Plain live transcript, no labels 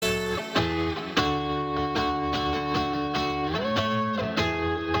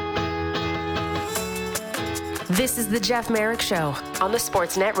This is the Jeff Merrick Show on the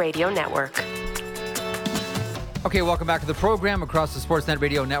Sportsnet Radio Network. Okay, welcome back to the program across the Sportsnet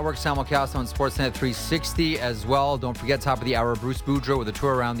Radio Network, simulcast on Sportsnet 360 as well. Don't forget, top of the hour, Bruce Boudreau with a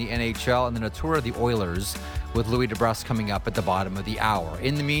tour around the NHL and then a tour of the Oilers with Louis DeBrusk coming up at the bottom of the hour.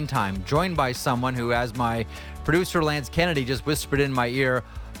 In the meantime, joined by someone who, as my producer Lance Kennedy just whispered in my ear,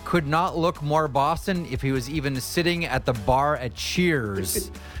 could not look more Boston if he was even sitting at the bar at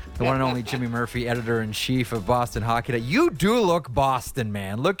Cheers. The one and only Jimmy Murphy, editor-in-chief of Boston Hockey. You do look Boston,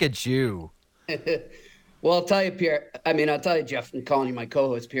 man. Look at you. Well, I'll tell you, Pierre. I'll tell you, Jeff, I'm calling you my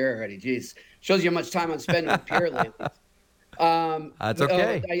co-host, Pierre, already. Jeez. Shows you how much time I'm spending with Pierre lately. That's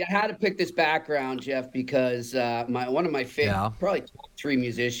okay. I had to pick this background, Jeff, because one of my favorite, probably top three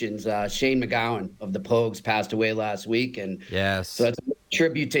musicians, Shane McGowan of the Pogues, passed away last week. And yes. So that's a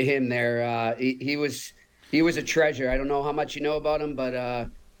tribute to him there. He was a treasure. I don't know how much you know about him, but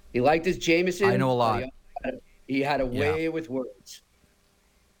he liked his Jameson. I know a lot. He had a way with words.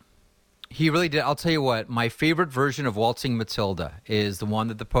 He really did. I'll tell you what, my favorite version of Waltzing Matilda is the one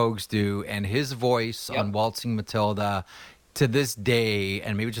that the Pogues do, and his voice on Waltzing Matilda to this day,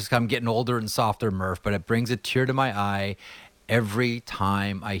 and maybe just I'm getting older and softer, Murph, but it brings a tear to my eye every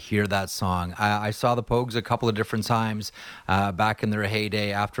time I hear that song. I saw the Pogues a couple of different times back in their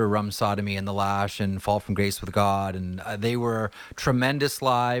heyday after Rum Sodomy and The Lash and Fall from Grace with God, and they were tremendous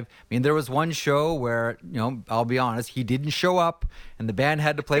live. I mean, there was one show where, I'll be honest, he didn't show up, and the band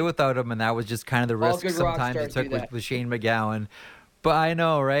had to play without him, and that was just kind of the risk sometimes it took with Shane McGowan. But I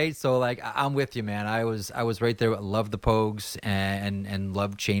know, right? So, I'm with you, man. I was right there. I loved the Pogues and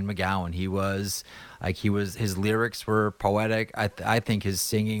loved Shane McGowan. His lyrics were poetic. I think his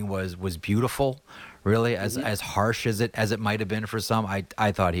singing was beautiful, really, as harsh as it might have been for some.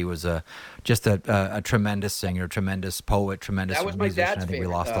 I thought he was just a tremendous singer, tremendous poet, tremendous musician. That was my dad's I think favorite,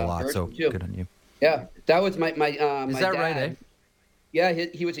 we lost a lot, so too. Good on you. Yeah, that was my Is my that dad. right, eh? Yeah,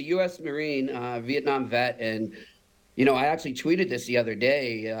 he was a U.S. Marine, Vietnam vet, and I actually tweeted this the other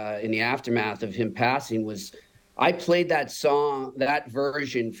day in the aftermath of him passing. I played that song, that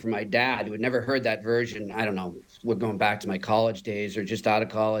version for my dad, who had never heard that version. I don't know, we're going back to my college days or just out of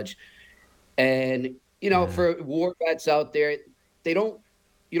college. And, for war vets out there, you don't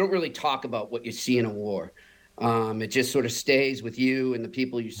really talk about what you see in a war. It just sort of stays with you and the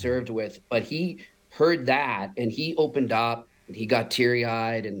people you served with. But he heard that and he opened up and he got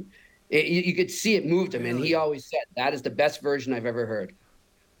teary-eyed and you could see it moved him. And he always said, that is the best version I've ever heard.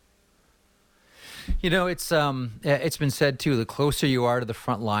 It's been said too, the closer you are to the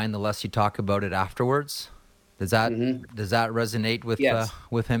front line, the less you talk about it afterwards. Does that resonate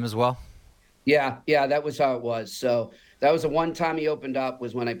with him as well? Yeah, that was how it was. So that was the one time he opened up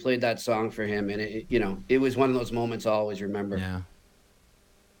was when I played that song for him, and it was one of those moments I'll always remember. Yeah.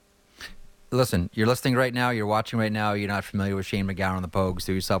 Listen, you're listening right now, you're watching right now, you're not familiar with Shane McGowan and the Pogues,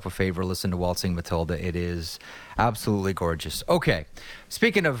 do yourself a favor, listen to Waltzing Matilda. It is absolutely gorgeous. Okay,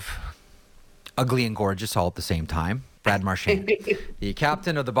 speaking of ugly and gorgeous all at the same time, Brad Marchand, the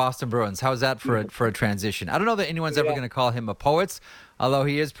captain of the Boston Bruins. How's that for a transition? I don't know that anyone's ever going to call him a poet, although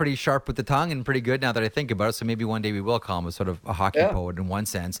he is pretty sharp with the tongue and pretty good now that I think about it. So maybe one day we will call him a sort of a hockey poet in one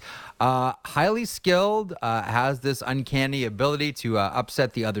sense. Highly skilled, has this uncanny ability to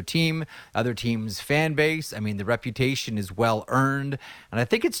upset the other team's fan base. I mean, the reputation is well earned, and I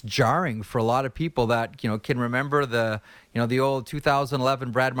think it's jarring for a lot of people that can remember the old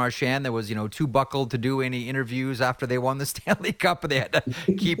 2011 Brad Marchand that was too buckled to do any interviews after they won the Stanley Cup, and they had to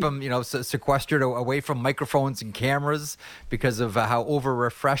keep him sequestered away from microphones and cameras because of how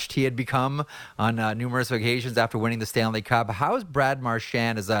over-refreshed he had become on numerous occasions after winning the Stanley Cup. How is Brad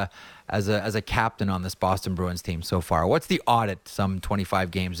Marchand as a captain on this Boston Bruins team so far? What's the audit some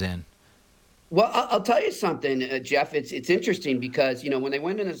 25 games in? Well, I'll tell you something, Jeff. It's interesting because, when they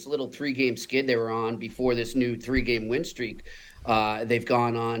went in this little 3-game skid they were on before this new 3-game win streak they've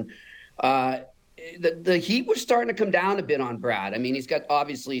gone on, the heat was starting to come down a bit on Brad. I mean, he's got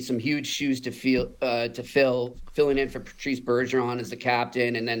obviously some huge shoes to fill, filling in for Patrice Bergeron as the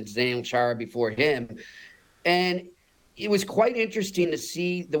captain and then Zdeno Chara before him. And it was quite interesting to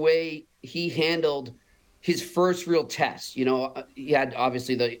see the way he handled his first real test. He had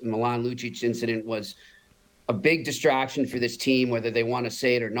obviously the Milan Lucic incident was a big distraction for this team, whether they want to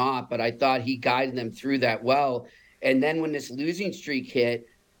say it or not, but I thought he guided them through that well. And then when this losing streak hit,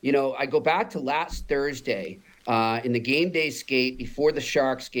 I go back to last Thursday in the game day skate before the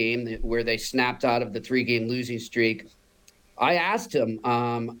Sharks game where they snapped out of the 3-game losing streak. I asked him,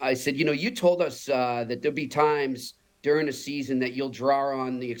 I said, you told us that there'll be times during the season that you'll draw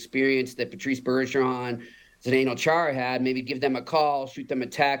on the experience that Patrice Bergeron, Zdeno Chara had, maybe give them a call, shoot them a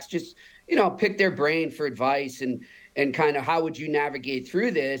text, just pick their brain for advice and kind of how would you navigate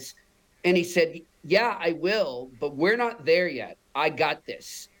through this? And he said, yeah, I will, but we're not there yet. I got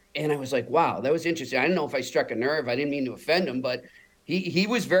this. And I was like, wow, that was interesting. I didn't know if I struck a nerve. I didn't mean to offend him, but he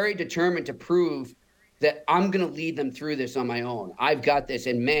was very determined to prove that I'm going to lead them through this on my own. I've got this.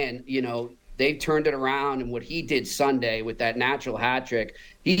 And man, they turned it around, and what he did Sunday with that natural hat trick,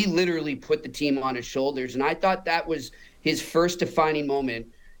 he literally put the team on his shoulders. And I thought that was his first defining moment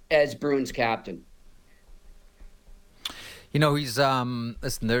as Bruins captain. He's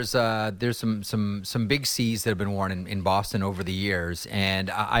listen. There's some big C's that have been worn in Boston over the years, and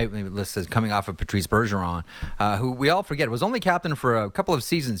I listen, coming off of Patrice Bergeron, who we all forget was only captain for a couple of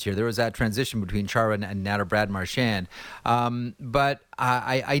seasons here. There was that transition between Chara and now Brad Marchand, but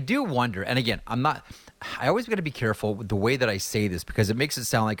I do wonder. And again, I always got to be careful with the way that I say this because it makes it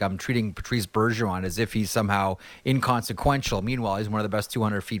sound like I'm treating Patrice Bergeron as if he's somehow inconsequential. Meanwhile, he's one of the best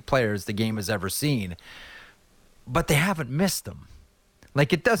 200 feet players the game has ever seen. But they haven't missed him.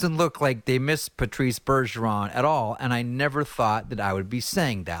 Like, it doesn't look like they missed Patrice Bergeron at all, and I never thought that I would be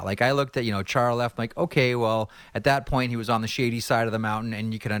saying that. Like, I looked at, Chara left, I'm like, okay, well, at that point he was on the shady side of the mountain,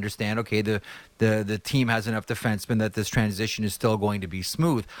 and you can understand, okay, the team has enough defensemen that this transition is still going to be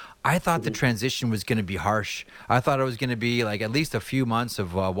smooth. I thought the transition was going to be harsh. I thought it was going to be like at least a few months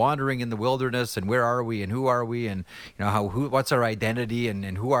of wandering in the wilderness and where are we and who are we and what's our identity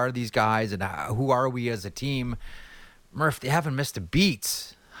and who are these guys and who are we as a team. Murph, they haven't missed a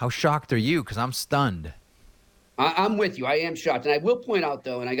beat. How shocked are you? Because I'm stunned. I'm with you. I am shocked. And I will point out,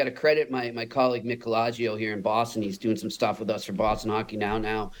 though, and I got to credit my colleague Nick Colagio here in Boston. He's doing some stuff with us for Boston Hockey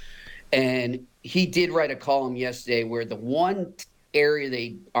Now. And he did write a column yesterday where the one area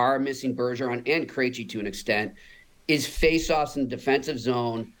they are missing Bergeron and Krejci to an extent is face-offs in the defensive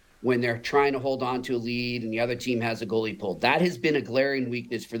zone when they're trying to hold on to a lead and the other team has a goalie pulled. That has been a glaring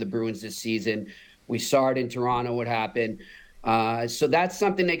weakness for the Bruins this season. We saw it in Toronto, what happened. So that's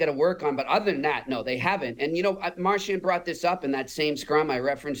something they got to work on. But other than that, no, they haven't. And, Marchand brought this up in that same scrum I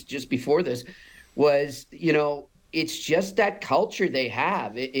referenced just before this was, it's just that culture they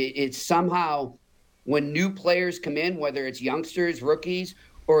have. It's somehow when new players come in, whether it's youngsters, rookies,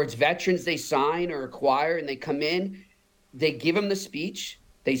 or it's veterans they sign or acquire and they come in, they give them the speech.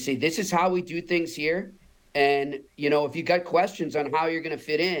 They say, this is how we do things here. And, if you got questions on how you're going to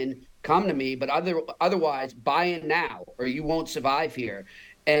fit in, come to me, but otherwise buy in now or you won't survive here.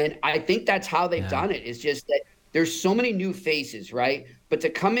 And I think that's how they've done it. It's just that there's so many new faces, right? But to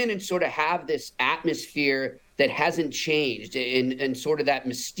come in and sort of have this atmosphere that hasn't changed and sort of that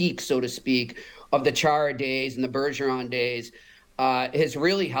mystique, so to speak, of the Chara days and the Bergeron days has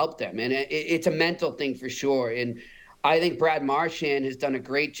really helped them. And it's a mental thing for sure. And I think Brad Marchand has done a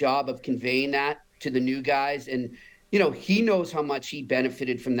great job of conveying that to the new guys. And he knows how much he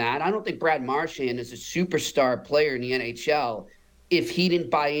benefited from that. I don't think Brad Marchand is a superstar player in the NHL if he didn't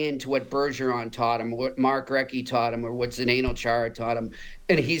buy into what Bergeron taught him, or what Mark Recchi taught him, or what Zdeno Chara taught him.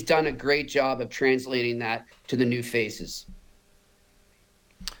 And he's done a great job of translating that to the new faces.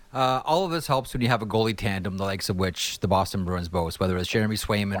 All of this helps when you have a goalie tandem, the likes of which the Boston Bruins boast, whether it's Jeremy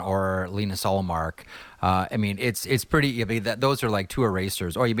Swayman or Linus Ullmark. It's pretty. Those are like two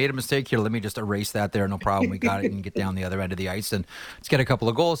erasers. Oh, you made a mistake here. Let me just erase that there. No problem. We got it and get down the other end of the ice and let's get a couple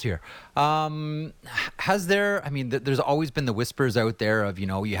of goals here. There's always been the whispers out there of,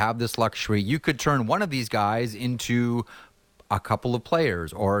 you have this luxury. You could turn one of these guys into a couple of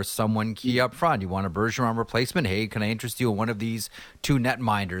players or someone key up front. You want a Bergeron replacement? Hey, can I interest you in one of these two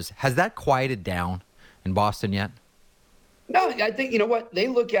netminders? Has that quieted down in Boston yet? No, I think, what, they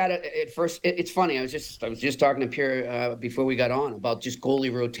look at it at first. It's funny. I was just talking to Pierre before we got on about just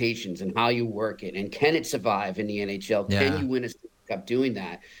goalie rotations and how you work it. And can it survive in the NHL? Yeah. Can you win a Stanley Cup doing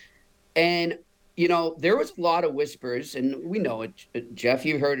that? And, there was a lot of whispers, and we know it, Jeff,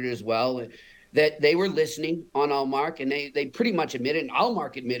 you heard it as well, that they were listening on Ullmark, and they pretty much admitted, and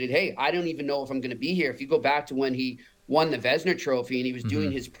Ullmark admitted, hey, I don't even know if I'm going to be here. If you go back to when he won the Vezina Trophy and he was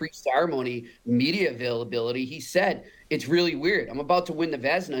doing his pre-ceremony media availability, he said, it's really weird. I'm about to win the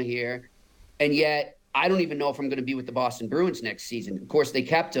Vezina here, and yet I don't even know if I'm going to be with the Boston Bruins next season. Of course, they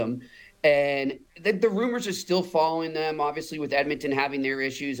kept him, and the rumors are still following them, obviously with Edmonton having their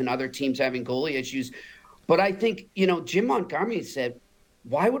issues and other teams having goalie issues. But I think, Jim Montgomery said,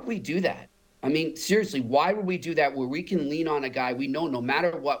 why would we do that? I mean, seriously, why would we do that where we can lean on a guy we know no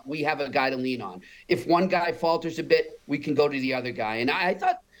matter what, we have a guy to lean on? If one guy falters a bit, we can go to the other guy. And I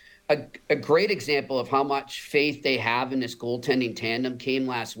thought a great example of how much faith they have in this goaltending tandem came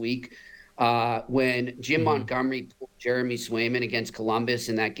last week. when Jim Montgomery pulled Jeremy Swayman against Columbus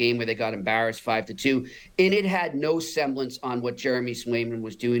in that game where they got embarrassed 5-2, and it had no semblance on what Jeremy Swayman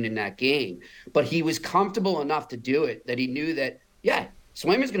was doing in that game. But he was comfortable enough to do it that he knew that, yeah,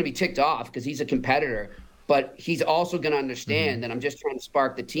 Swayman's going to be ticked off because he's a competitor, but he's also going to understand that I'm just trying to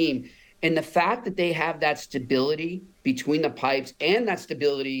spark the team. And the fact that they have that stability between the pipes and that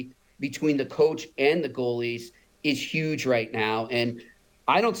stability between the coach and the goalies is huge right now. And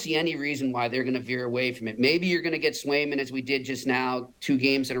I don't see any reason why they're going to veer away from it. Maybe you're going to get Swayman, as we did just now, 2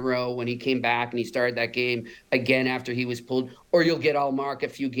 games in a row when he came back and he started that game again after he was pulled, or you'll get Allmark a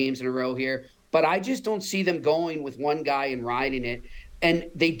few games in a row here. But I just don't see them going with one guy and riding it. And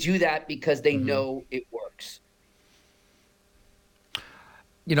they do that because they know it works.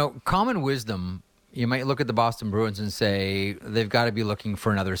 You know, common wisdom, you might look at the Boston Bruins and say they've got to be looking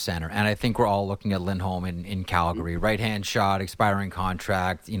for another center. And I think we're all looking at Lindholm in Calgary. Right-hand shot, expiring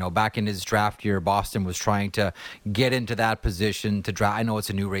contract. You know, back in his draft year, Boston was trying to get into that position to draft. I know it's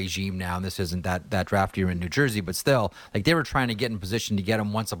a new regime now, and this isn't that draft year in New Jersey, but still, like, they were trying to get in position to get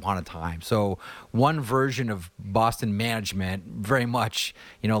him once upon a time. So one version of Boston management very much,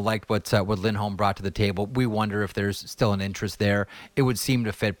 you know, liked what Lindholm brought to the table. We wonder if there's still an interest there. It would seem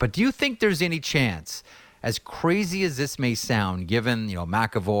to fit. But do you think there's any chance, as crazy as this may sound, given, you know,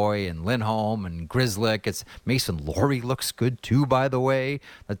 McAvoy and Lindholm and Grzelcyk, it's Mason Laurie looks good too, by the way.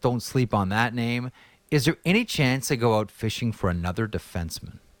 Don't sleep on that name. Is there any chance they go out fishing for another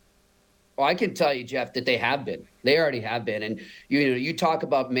defenseman? Well, I can tell you, Jeff, that they have been. They already have been. And you talk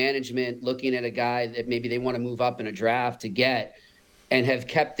about management looking at a guy that maybe they want to move up in a draft to get, and have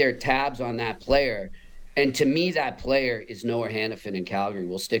kept their tabs on that player. And to me, that player is Noah Hannafin in Calgary.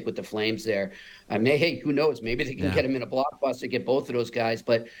 We'll stick with the Flames there. Hey, who knows? Maybe they can get him in a blockbuster, get both of those guys.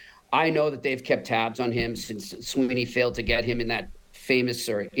 But I know that they've kept tabs on him since Sweeney failed to get him in that famous,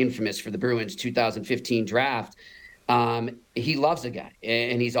 or infamous for the Bruins, 2015 draft. He loves the guy,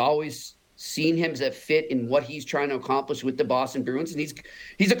 and he's always seen him as a fit in what he's trying to accomplish with the Boston Bruins. And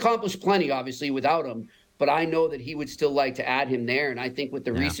he's accomplished plenty, obviously, without him. But I know that he would still like to add him there. And I think with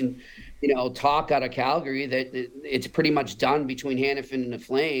the recent, talk out of Calgary that it's pretty much done between Hannafin and the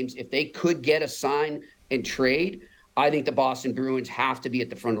Flames. If they could get a sign and trade, I think the Boston Bruins have to be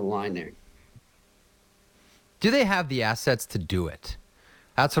at the front of the line there. Do they have the assets to do it?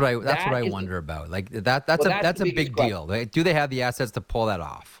 That's what I wonder about. Like that's a big deal. Do they have the assets to pull that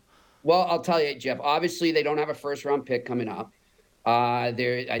off? Well, I'll tell you, Jeff. Obviously, they don't have a first-round pick coming up. I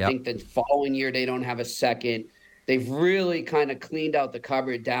think the following year they don't have a second. They've really kind of cleaned out the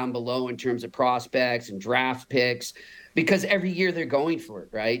cupboard down below in terms of prospects and draft picks, because every year they're going for it,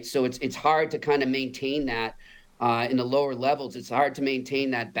 right? So it's hard to kind of maintain that in the lower levels. It's hard to maintain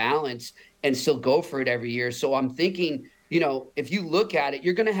that balance and still go for it every year. So I'm thinking, if you look at it,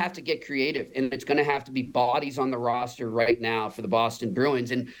 you're going to have to get creative, and it's going to have to be bodies on the roster right now for the Boston Bruins.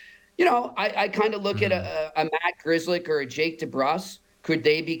 And I kind of look at a Matt Grzelcyk or a Jake DeBrusk. Could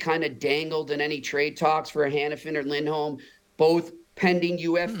they be kind of dangled in any trade talks for a Hannafin or Lindholm, both pending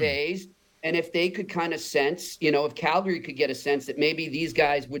UFAs? And if they could kind of sense, if Calgary could get a sense that maybe these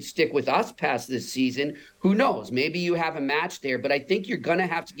guys would stick with us past this season, who knows? Maybe you have a match there. But I think you're going to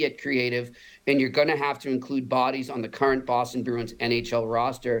have to get creative, and you're going to have to include bodies on the current Boston Bruins NHL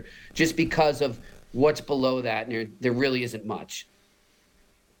roster, just because of what's below that. And there really isn't much.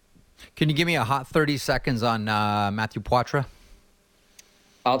 Can you give me a hot 30 seconds on Matthew Poitras?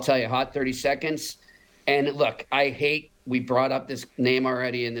 I'll tell you, hot 30 seconds. And look, we brought up this name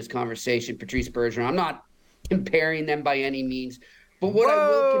already in this conversation, Patrice Bergeron. I'm not comparing them by any means. But what I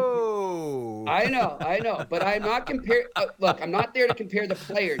will I know. But I'm not comparing. Look, I'm not there to compare the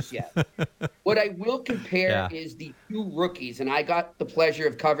players yet. What I will compare is the 2 rookies. And I got the pleasure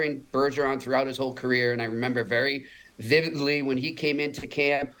of covering Bergeron throughout his whole career. And I remember very vividly when he came into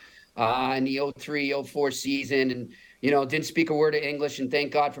camp in the 03-04 season, and didn't speak a word of English, and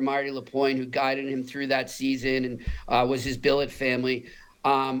thank God for Marty Lapointe, who guided him through that season and was his billet family.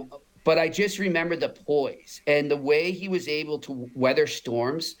 But I just remember the poise and the way he was able to weather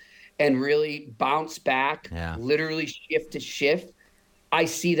storms and really bounce back, literally shift to shift. I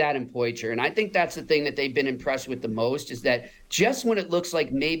see that in Poitras. And I think that's the thing that they've been impressed with the most, is that just when it looks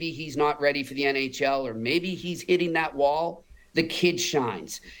like maybe he's not ready for the NHL, or maybe he's hitting that wall, the kid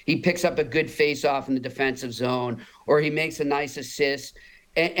shines. He picks up a good face-off in the defensive zone, or he makes a nice assist.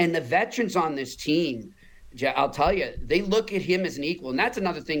 And the veterans on this team, I'll tell you, they look at him as an equal. And that's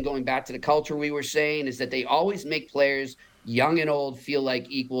another thing, going back to the culture we were saying, is that they always make players, young and old, feel like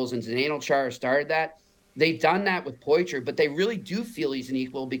equals. And Zdeno Chara started that. They've done that with Poitras, but they really do feel he's an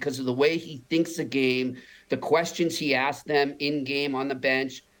equal because of the way he thinks the game, the questions he asks them in-game on the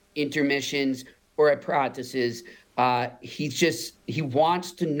bench, intermissions or at practices. He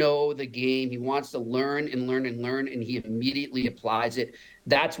wants to know the game. He wants to learn, and he immediately applies it.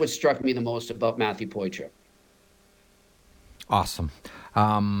 That's what struck me the most about Matthew Poitras. Awesome.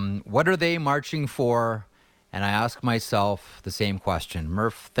 What are they marching for? And I ask myself the same question.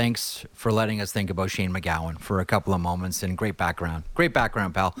 Murph, thanks for letting us think about Shane McGowan for a couple of moments, and great background. Great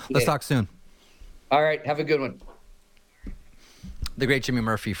background, pal. Let's talk soon. All right. Have a good one. The great Jimmy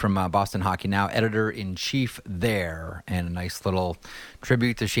Murphy from Boston Hockey Now, editor-in-chief there, and a nice little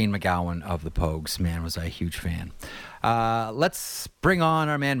tribute to Shane McGowan of the Pogues. Man, was I a huge fan. Let's bring on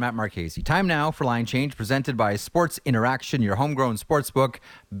our man, Matt Marchese. Time now for Line Change, presented by Sports Interaction, your homegrown sportsbook.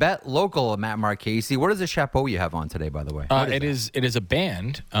 Bet local, Matt Marchese. What is the chapeau you have on today, by the way? It is a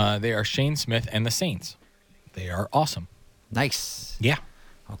band. They are Shane Smith and the Saints. They are awesome. Nice. Yeah.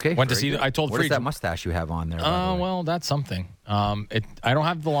 Okay. Went to see. I told What is that mustache you have on there? Well, that's something. I don't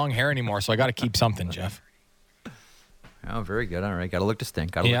have the long hair anymore, so I got to keep something, Jeff. Oh, very good. All right. Got to look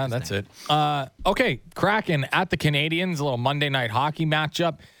distinct. That's it. Okay. Kraken at the Canadians, a little Monday night hockey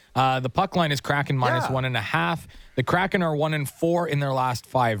matchup. The puck line is Kraken minus 1.5. The Kraken are 1-4 in their last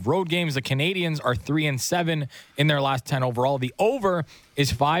 5 road games. The Canadians are 3-7 in their last 10 overall. The over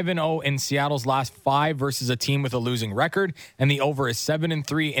is 5-0 in Seattle's last 5 versus a team with a losing record, and the over is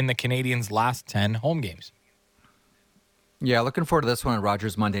 7-3 in the Canadians' last 10 home games. Yeah, looking forward to this one on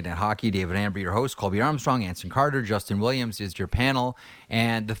Rogers Monday Night Hockey. David Amber, your host, Colby Armstrong, Anson Carter, Justin Williams is your panel.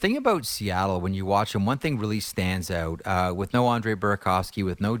 And the thing about Seattle, when you watch them, one thing really stands out. With no Andre Burakovsky,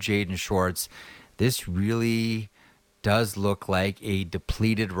 with no Jaden Schwartz, this really does look like a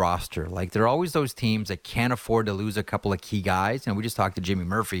depleted roster. Like, there are always those teams that can't afford to lose a couple of key guys. And we just talked to Jimmy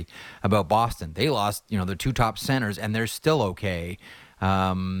Murphy about Boston. They lost, their 2 top centers, and they're still okay.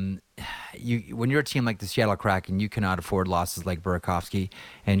 When you're a team like the Seattle Kraken, you cannot afford losses like Burakovsky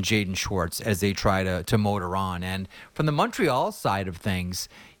and Jaden Schwartz as they try to motor on. And from the Montreal side of things,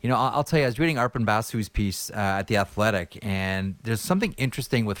 I'll tell you, I was reading Arpan Basu's piece at The Athletic, and there's something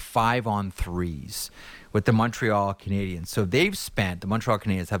interesting with 5-on-3s with the Montreal Canadiens. So the Montreal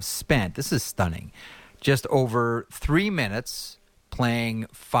Canadiens have spent, this is stunning, just over 3 minutes playing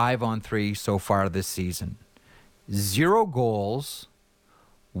 5-on-3 so far this season. 0 goals,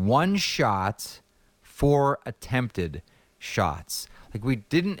 1 shot, 4 attempted shots. Like, we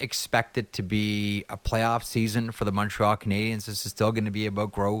didn't expect it to be a playoff season for the Montreal Canadiens. This is still going to be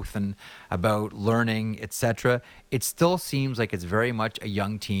about growth and about learning, etc. It still seems like it's very much a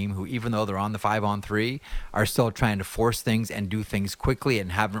young team who, even though they're on the 5-on-3, are still trying to force things and do things quickly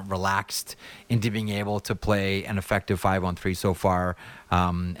and haven't relaxed into being able to play an effective 5-on-3 so far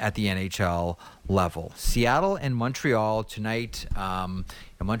at the NHL level. Seattle and Montreal tonight.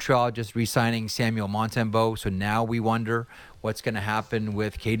 Montreal just re-signing Samuel Montembeault, so now we wonder what's going to happen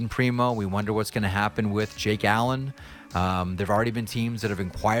with Caden Primo. We wonder what's going to happen with Jake Allen. There have already been teams that have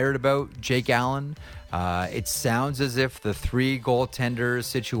inquired about Jake Allen. It sounds as if the 3 goaltender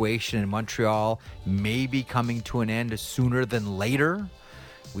situation in Montreal may be coming to an end sooner than later.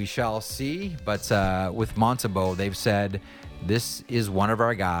 We shall see. But with Montembeault, they've said, this is one of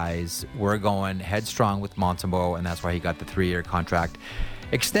our guys. We're going headstrong with Montembeault, and that's why he got the 3-year contract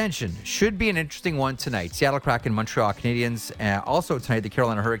extension. Should be an interesting one tonight. Seattle Kraken, Montreal Canadiens. Also tonight, the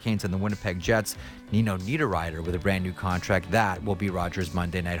Carolina Hurricanes and the Winnipeg Jets. Nino Niederreiter with a brand new contract. That will be Rogers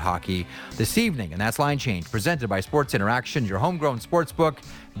Monday Night Hockey this evening. And that's Line Change, presented by Sports Interaction, your homegrown sportsbook.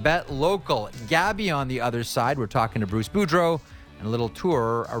 Bet local. Gabby on the other side. We're talking to Bruce Boudreau and a little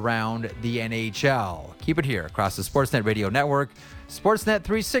tour around the NHL. Keep it here across the Sportsnet Radio Network, Sportsnet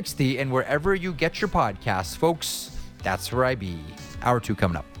 360, and wherever you get your podcasts, folks. That's where I be. Hour 2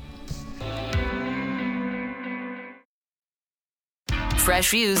 coming up. Fresh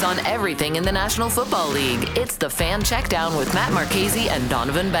views on everything in the National Football League. It's the Fan Checkdown with Matt Marchese and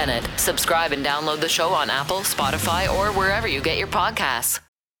Donovan Bennett. Subscribe and download the show on Apple, Spotify, or wherever you get your podcasts.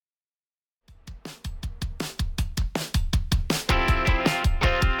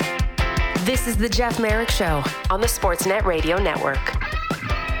 This is the Jeff Merrick Show on the Sportsnet Radio Network.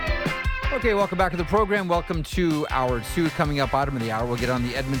 Okay, welcome back to the program. Welcome to Hour 2. Coming up, bottom of the hour, we'll get on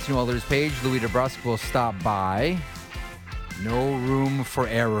the Edmonton Oilers page. Louis DeBrusque will stop by. No room for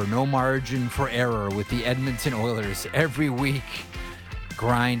error, no margin for error with the Edmonton Oilers. Every week,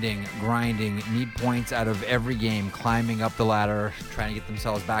 grinding, need points out of every game, climbing up the ladder, trying to get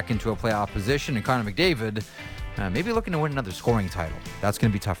themselves back into a playoff position. And Connor McDavid Maybe looking to win another scoring title. That's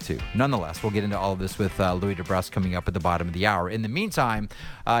going to be tough, too. Nonetheless, we'll get into all of this with Louis DeBrusk coming up at the bottom of the hour. In the meantime,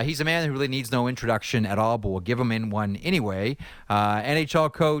 he's a man who really needs no introduction at all, but we'll give him in one anyway.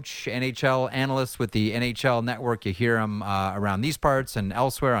 NHL coach, NHL analyst with the NHL Network. You hear him around these parts and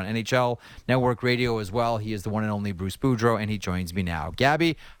elsewhere on NHL Network Radio as well. He is the one and only Bruce Boudreau, and he joins me now.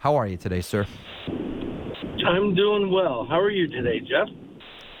 Gabby, how are you today, sir? I'm doing well. How are you today, Jeff?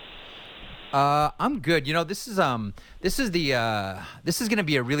 I'm good. You know, this is going to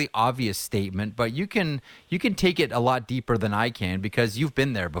be a really obvious statement, but you can take it a lot deeper than I can because you've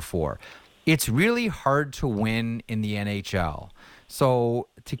been there before. It's really hard to win in the NHL. So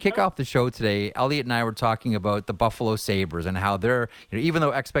to kick off the show today, Elliot and I were talking about the Buffalo Sabres and how they're, even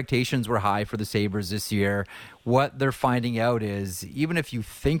though expectations were high for the Sabres this year, what they're finding out is even if you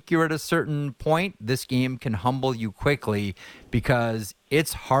think you're at a certain point, this game can humble you quickly because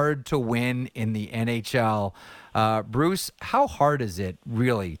it's hard to win in the NHL. Bruce, how hard is it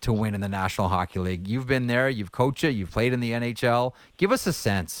really to win in the National Hockey League? You've been there, you've coached it, you've played in the NHL. Give us a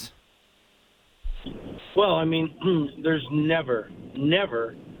sense. Well, I mean, there's never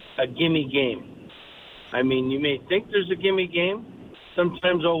a gimme game. I mean, you may think there's a gimme game.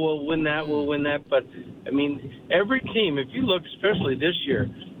 Sometimes, we'll win that. But, I mean, every team, if you look, especially this year,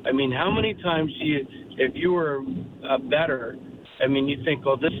 I mean, how many times if you were better, I mean, you think,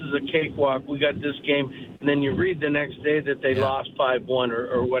 this is a cakewalk, we got this game, and then you read the next day that they lost 5-1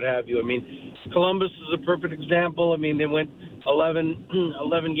 or what have you. I mean, Columbus is a perfect example. I mean, they went 11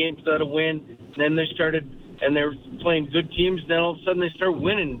 games without a win. Then they started, and they were playing good teams. Then all of a sudden they start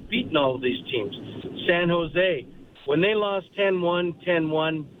winning, beating all of these teams. San Jose, when they lost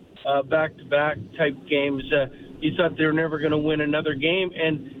 10-1, back-to-back type games, you thought they were never going to win another game.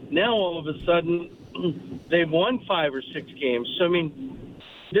 And now all of a sudden they've won 5 or 6 games. So, I mean,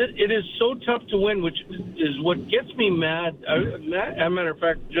 it is so tough to win, which is what gets me mad. As a matter of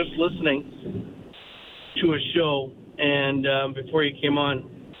fact, just listening to a show and before you came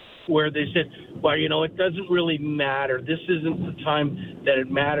on, where they said, well, it doesn't really matter. This isn't the time that it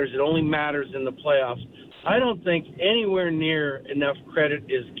matters. It only matters in the playoffs. I don't think anywhere near enough credit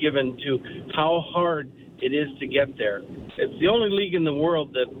is given to how hard it is to get there. It's the only league in the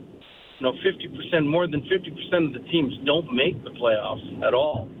world that, 50%, more than 50% of the teams don't make the playoffs at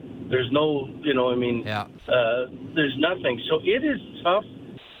all. There's no, there's nothing. So it is tough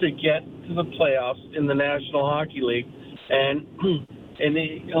to get to the playoffs in the National Hockey League. And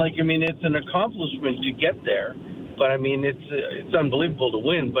it's an accomplishment to get there, but I mean, it's unbelievable to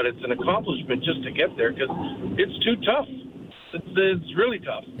win, but it's an accomplishment just to get there because it's too tough. It's really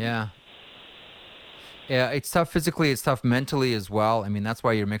tough. Yeah. Yeah, it's tough physically, it's tough mentally as well. I mean, that's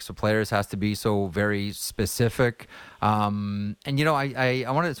why your mix of players has to be so very specific. I want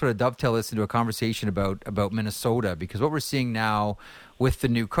to sort of dovetail this into a conversation about Minnesota, because what we're seeing now with the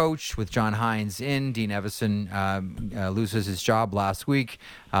new coach, with John Hines in, Dean Evison loses his job last week.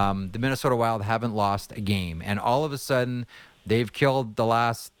 The Minnesota Wild haven't lost a game, and all of a sudden they've killed the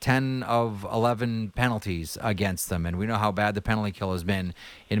last 10 of 11 penalties against them, and we know how bad the penalty kill has been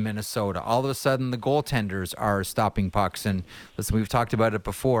in Minnesota. All of a sudden, the goaltenders are stopping pucks, and listen, we've talked about it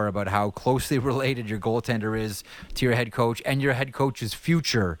before, about how closely related your goaltender is to your head coach and your head coach's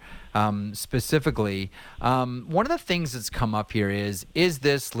future specifically. One of the things that's come up here is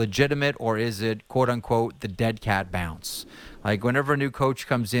this legitimate, or is it, quote-unquote, the dead cat bounce? Like, whenever a new coach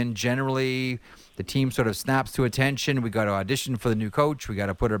comes in, generally the team sort of snaps to attention. We got to audition for the new coach. We got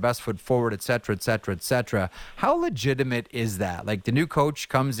to put our best foot forward, et cetera, et cetera, et cetera. How legitimate is that? Like, the new coach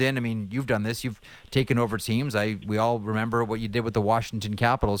comes in. I mean, you've done this. You've taken over teams. We all remember what you did with the Washington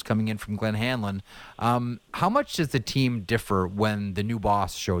Capitals coming in from Glenn Hanlon. How much does the team differ when the new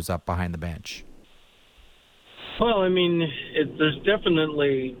boss shows up behind the bench? Well, I mean, there's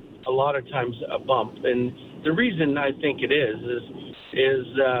definitely a lot of times a bump. And the reason I think it is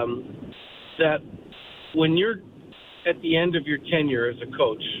that when you're at the end of your tenure as a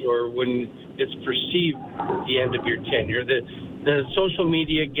coach, or when it's perceived at the end of your tenure, the social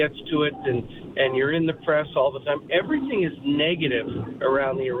media gets to it, and you're in the press all the time. Everything is negative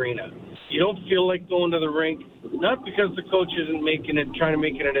around the arena. You don't feel like going to the rink, not because the coach isn't trying to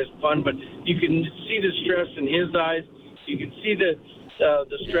make it as fun, but you can see the stress in his eyes. You can see the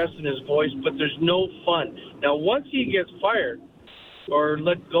stress in his voice, but there's no fun. Now, once he gets fired or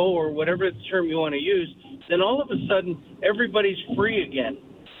let go, or whatever term you want to use, then all of a sudden everybody's free again.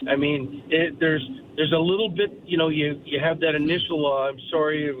 I mean, there's a little bit, you have that initial, I'm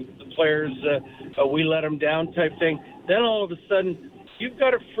sorry, the players, we let them down type thing. Then all of a sudden you've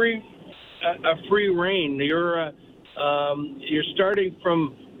got a free reign. You're starting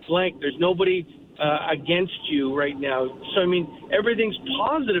from blank. There's nobody against you right now. So, I mean, everything's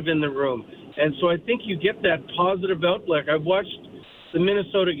positive in the room. And so I think you get that positive outlook. I've watched the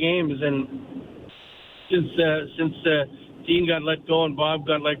Minnesota games, and since Dean got let go and Bob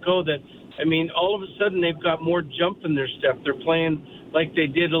got let go, that, I mean, all of a sudden they've got more jump in their step. They're playing like they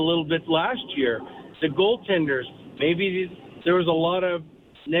did a little bit last year. The goaltenders, maybe there was a lot of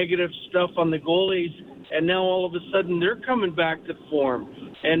negative stuff on the goalies, and now all of a sudden they're coming back to form.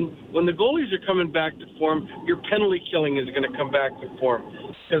 And when the goalies are coming back to form, your penalty killing is going to come back to form.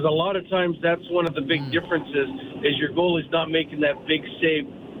 Because a lot of times that's one of the big differences is your goalie's not making that big save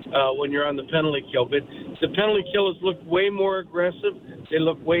when you're on the penalty kill. But the penalty killers look way more aggressive. They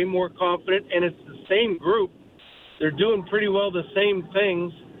look way more confident, and it's the same group. They're doing pretty well the same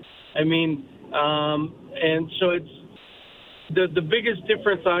things. I mean, and so it's the biggest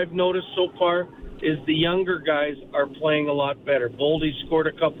difference I've noticed so far is the younger guys are playing a lot better. Boldy scored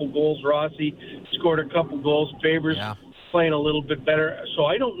a couple goals. Rossi scored a couple goals. Favors playing a little bit better. So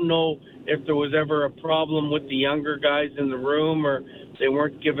I don't know if there was ever a problem with the younger guys in the room or they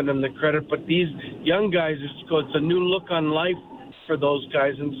weren't giving them the credit. But these young guys, it's a new look on life for those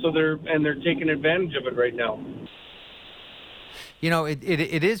guys, and so they're taking advantage of it right now. You know, it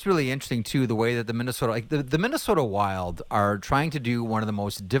is really interesting, too, the way that the Minnesota Wild are trying to do one of the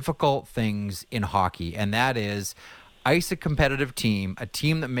most difficult things in hockey, and that is ice a competitive team, a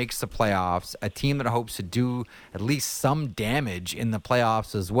team that makes the playoffs, a team that hopes to do at least some damage in the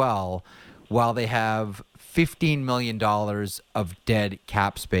playoffs as well, while they have $15 million of dead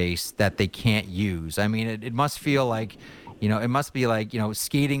cap space that they can't use. I mean, it must feel like... You know, it must be like,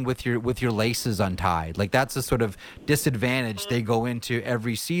 skating with your laces untied. Like, that's the sort of disadvantage they go into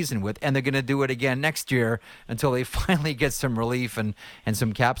every season with. And they're going to do it again next year until they finally get some relief and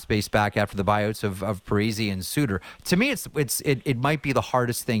some cap space back after the buyouts of Parise and Suter. To me, it might be the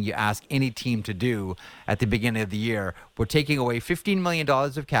hardest thing you ask any team to do at the beginning of the year. We're taking away $15 million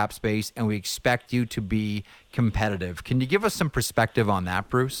of cap space, and we expect you to be competitive. Can you give us some perspective on that,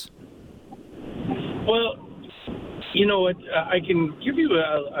 Bruce? Well, you know what? I can give you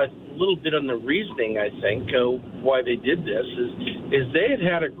a little bit on the reasoning, I think, why they did this is they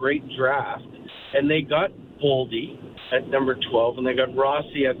had a great draft, and they got Boldy at number 12, and they got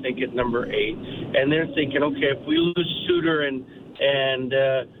Rossi, I think, at number 8. And they're thinking, okay, if we lose Suter and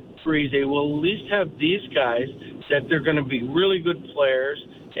Parise, we'll at least have these guys that they're going to be really good players,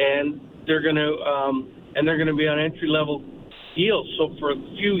 and they're going to be on entry-level deals. So for a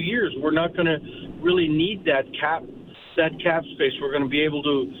few years, we're not going to really need that cap space. We're going to be able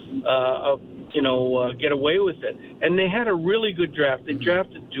to, get away with it. And they had a really good draft. They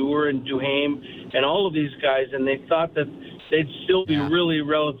drafted Dewar and Duhaime and all of these guys, and they thought that they'd still be really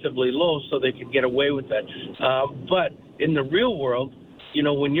relatively low so they could get away with that. But in the real world,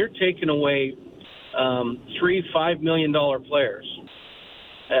 when you're taking away 3 $5 million players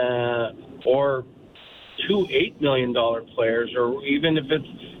or 2 $8 million players, or even if it's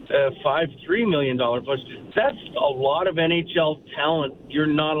 5 $3 million players, that's a lot of NHL talent you're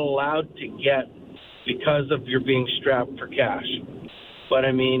not allowed to get because of your being strapped for cash. But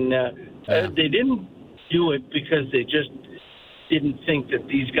I mean, they didn't do it because they just didn't think that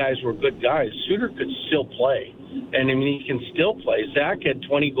these guys were good guys. Suter could still play, and I mean, he can still play. Zach had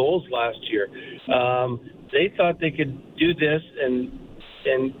 20 goals last year. They thought they could do this and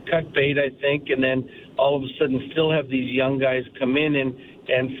cut bait, I think, and then all of a sudden still have these young guys come in,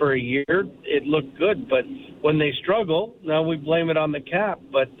 and for a year it looked good. But when they struggle, now we blame it on the cap.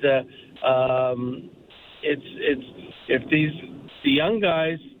 But it's if the young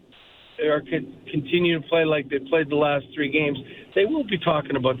guys continue to play like they played the last 3 games, they won't be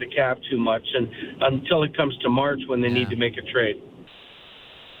talking about the cap too much, and until it comes to March when they need to make a trade.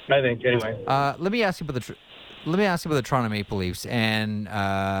 I think anyway. Let me ask you about the Toronto Maple Leafs, and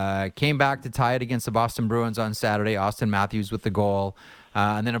came back to tie it against the Boston Bruins on Saturday. Austin Matthews with the goal,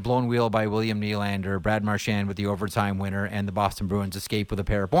 and then a blown wheel by William Nylander, Brad Marchand with the overtime winner, and the Boston Bruins escape with a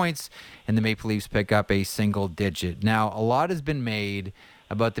pair of points, and the Maple Leafs pick up a single digit. Now, a lot has been made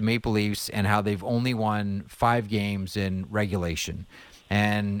about the Maple Leafs and how they've only won 5 games in regulation.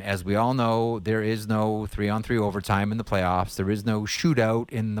 And as we all know, there is no 3-on-3 overtime in the playoffs. There is no shootout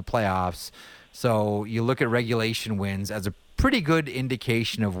in the playoffs. So you look at regulation wins as a pretty good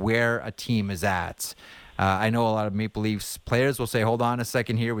indication of where a team is at. I know a lot of Maple Leafs players will say, hold on a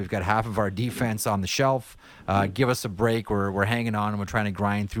second here. We've got half of our defense on the shelf. Give us a break. We're hanging on and we're trying to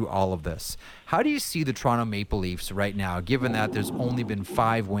grind through all of this. How do you see the Toronto Maple Leafs right now, given that there's only been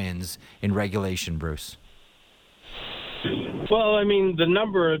 5 wins in regulation, Bruce? Well, I mean, the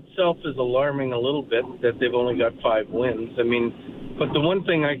number itself is alarming a little bit that they've only got 5 wins. I mean, but the one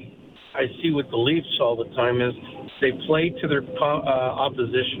thing I see with the Leafs all the time is they play to their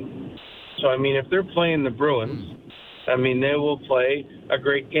opposition. So, I mean, if they're playing the Bruins, I mean, they will play a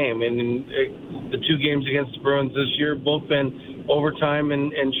great game. And the 2 games against the Bruins this year both been overtime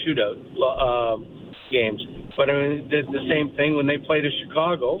and shootout games. But, I mean, the same thing when they play to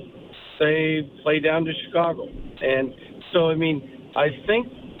Chicago, they play down to Chicago. And so, I mean, I think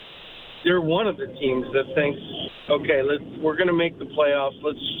they're one of the teams that thinks, okay, we're going to make the playoffs.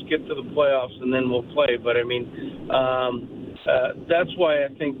 Let's just get to the playoffs and then we'll play. But, I mean, that's why I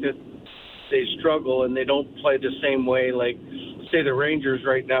think that they struggle and they don't play the same way. Like, say the Rangers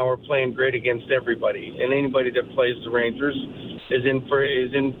right now are playing great against everybody, and anybody that plays the Rangers is in for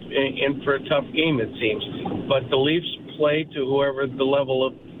a tough game, it seems. But the Leafs play to whoever the level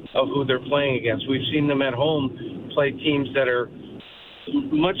of who they're playing against. We've seen them at home play teams that are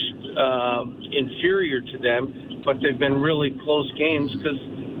much inferior to them, but they've been really close games because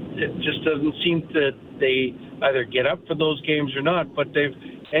it just doesn't seem that they either get up for those games or not. But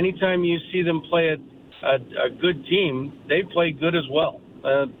anytime you see them play a good team, they play good as well.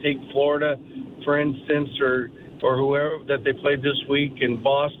 Take Florida, for instance, or whoever that they played this week in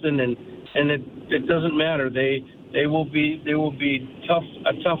Boston, and it doesn't matter. They will be a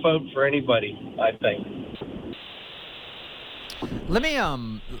tough out for anybody, I think. Let me,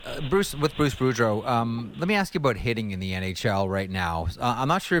 Bruce Boudreau, let me ask you about hitting in the NHL right now. I'm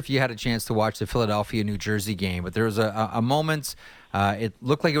not sure if you had a chance to watch the Philadelphia-New Jersey game, but there was a moment, it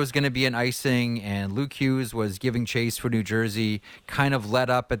looked like it was going to be an icing, and Luke Hughes was giving chase for New Jersey, kind of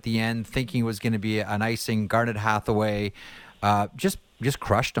let up at the end, thinking it was going to be an icing. Garnet Hathaway just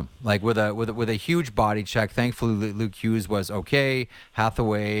crushed him, like with a huge body check. Thankfully, Luke Hughes was okay.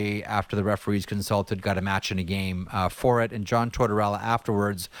 Hathaway, after the referees consulted, got a match in a game for it. And John Tortorella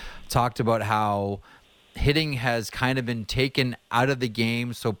afterwards talked about how hitting has kind of been taken out of the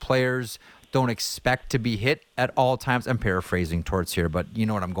game, so players don't expect to be hit at all times. I'm paraphrasing Torts here, but you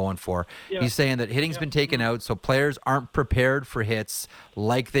know what I'm going for. Yeah. He's saying that hitting's been taken out, so players aren't prepared for hits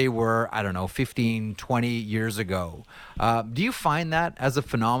like they were, 15, 20 years ago. Do you find that as a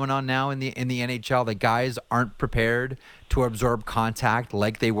phenomenon now in the NHL, that guys aren't prepared to absorb contact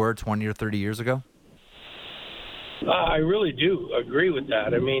like they were 20 or 30 years ago? I really do agree with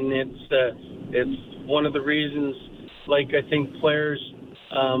that. I mean, it's one of the reasons, like, I think players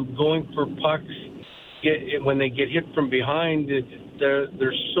going for pucks, when they get hit from behind,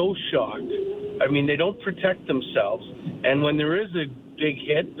 they're so shocked. I mean, they don't protect themselves, and when there is a big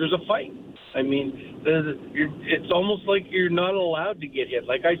hit, there's a fight. I mean, it's almost like you're not allowed to get hit.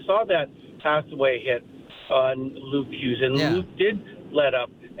 Like, I saw that Hathaway hit on Luke Hughes, and Luke did let up,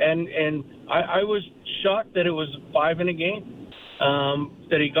 and I was shocked that it was 5 in a game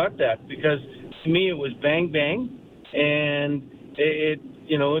that he got that, because to me it was bang bang, and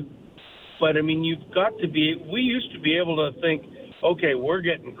but I mean, you've got to be. We used to be able to think, okay, we're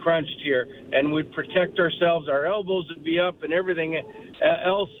getting crunched here, and we'd protect ourselves. Our elbows would be up and everything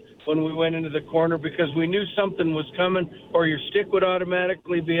else when we went into the corner, because we knew something was coming, or your stick would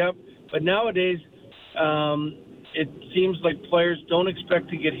automatically be up. But nowadays, it seems like players don't expect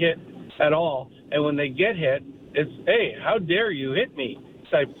to get hit at all, and when they get hit, it's, hey, how dare you hit me,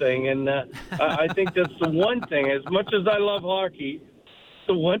 type thing. And I think that's the one thing. As much as I love hockey, it's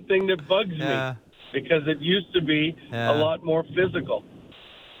the one thing that bugs me, because it used to be a lot more physical.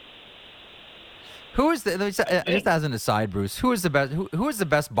 Who is just as an aside, Bruce? Who is the best? Who is the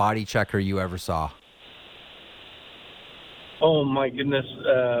best body checker you ever saw? Oh my goodness!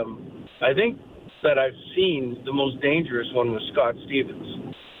 I think that I've seen the most dangerous one was Scott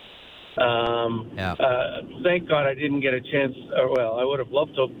Stevens. Thank God I didn't get a chance. Well, I would have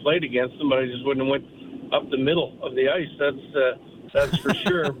loved to have played against him, but I just wouldn't have went up the middle of the ice. That's for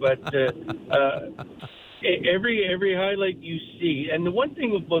sure. But every highlight you see, and the one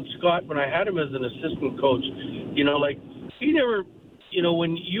thing about Scott, when I had him as an assistant coach, like, he never,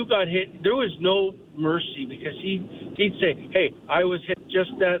 when you got hit, there was no mercy, because he'd say, hey, I was hit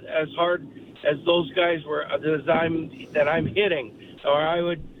just as hard as those guys were that I'm hitting, or I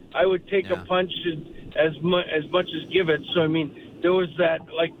would take a punch as much as give it. So I mean, there was that,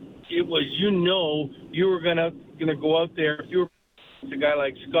 like, it was, you were gonna go out there. If you were a guy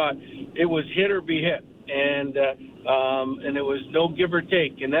like Scott, it was hit or be hit, and it was no give or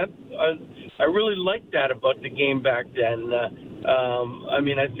take. And that I really liked that about the game back then. I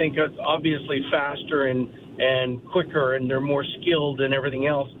mean, I think it's obviously faster and quicker, and they're more skilled and everything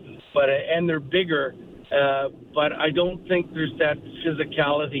else, and they're bigger. But I don't think there's that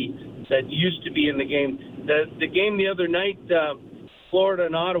physicality that used to be in the game. The game the other night, Florida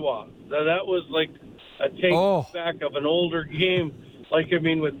and Ottawa, that was like a take back of an older game Like, I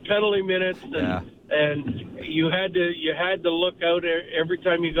mean, with penalty minutes and you had to look out every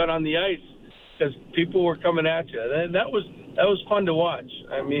time you got on the ice because people were coming at you. And that was fun to watch.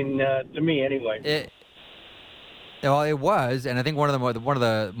 I mean, to me anyway. Well, it was, and I think one of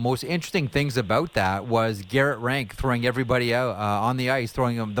the most interesting things about that was Garrett Rank throwing everybody out on the ice,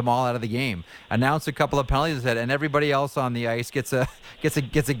 throwing them all out of the game. Announced a couple of penalties, and everybody else on the ice gets a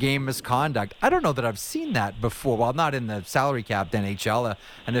game misconduct. I don't know that I've seen that before. Well, not in the salary capped NHL,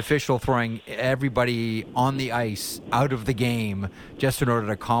 an official throwing everybody on the ice out of the game just in order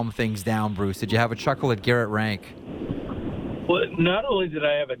to calm things down. Bruce, did you have a chuckle at Garrett Rank? Well, not only did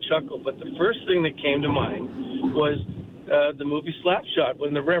I have a chuckle, but the first thing that came to mind was the movie Slapshot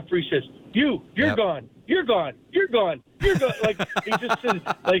when the referee says, you're gone, you're gone, you're gone, you're gone. Like, he just said,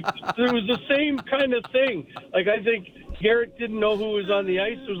 like, there was the same kind of thing. Like, I think Garrett didn't know who was on the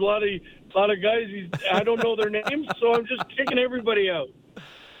ice. There was a lot of guys, I don't know their names, so I'm just kicking everybody out.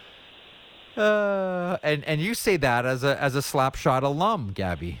 And you say that as a Slapshot alum,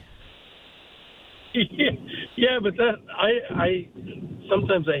 Gabby. Yeah, but I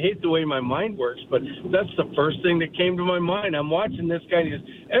sometimes I hate the way my mind works, but that's the first thing that came to my mind. I'm watching this guy, and he goes,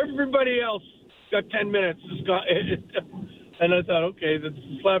 everybody else got 10 minutes. And I thought, okay, that's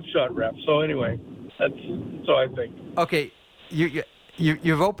a Slapshot ref. So anyway, that's so I think. Okay,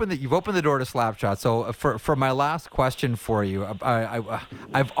 you've opened the door to Slapshot. So for my last question for you,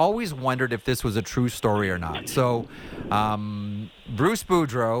 I've always wondered if this was a true story or not. So Bruce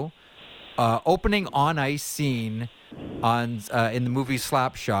Boudreau. Opening on ice scene in the movie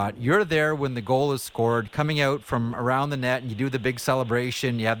Slapshot. You're there when the goal is scored, coming out from around the net, and you do the big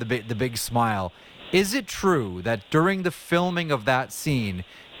celebration. You have the big smile. Is it true that during the filming of that scene,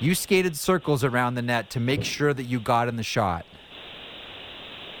 you skated circles around the net to make sure that you got in the shot?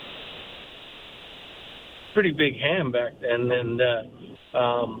 Pretty big ham back then, and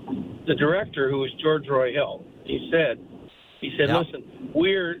the director, who was George Roy Hill, he said, listen,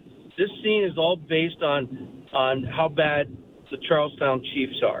 this scene is all based on how bad the Charlestown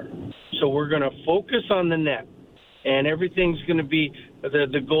Chiefs are. So we're going to focus on the net, and everything's going to be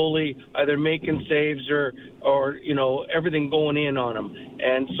the goalie either making saves or everything going in on them.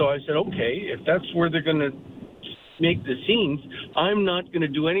 And so I said, okay, if that's where they're going to make the scenes, I'm not going to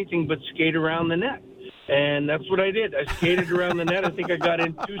do anything but skate around the net. And that's what I did. I skated around the net. I think I got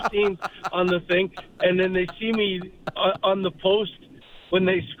in 2 scenes on the thing, and then they see me on the post when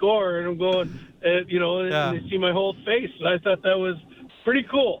they score, and I'm going, and they see my whole face. And I thought that was pretty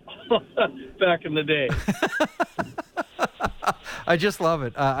cool back in the day. I just love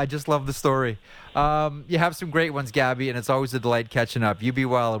it. I just love the story. You have some great ones, Gabby, and it's always a delight catching up. You be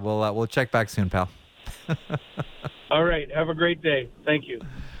well, and we'll check back soon, pal. All right. Have a great day. Thank you.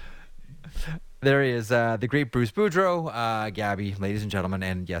 There he is, the great Bruce Boudreau, Gabby, ladies and gentlemen.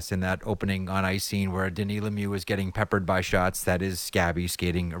 And yes, in that opening on ice scene where Denis Lemieux was getting peppered by shots, that is Gabby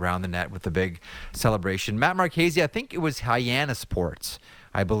skating around the net with the big celebration. Matt Marchese, I think it was Hyannisports,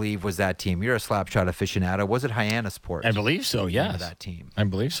 I believe, was that team. You're a Slapshot aficionado. Was it Hyannisports? I believe so, yes. That team. I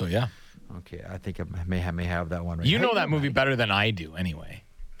believe so, yeah. Okay, I think I may have that one right. You know that movie better than I do anyway.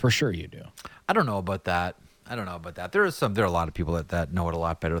 For sure you do. I don't know about that. There are a lot of people that know it a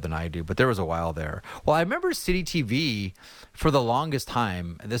lot better than I do, but there was a while there. Well, I remember City TV for the longest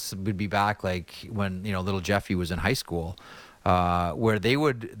time. This would be back like when little Jeffy was in high school, where they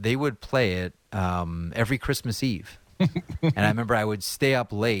would play it every Christmas Eve. And I remember I would stay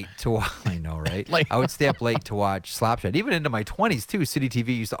up late to watch. I know, right? I would stay up late to watch Slapshot. Even into my 20s too. City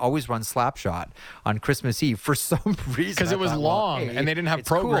TV used to always run Slapshot on Christmas Eve for some reason. Because it was long and they didn't have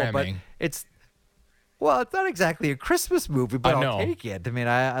programming. Cool, but it's not exactly a Christmas movie, but I'll take it. I mean,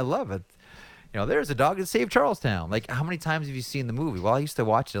 I love it. There's a dog that saved Charlestown. Like, how many times have you seen the movie? Well, I used to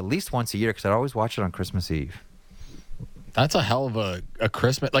watch it at least once a year because I'd always watch it on Christmas Eve. That's a hell of a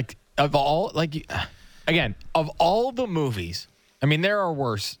Christmas. Like, of all the movies, I mean, there are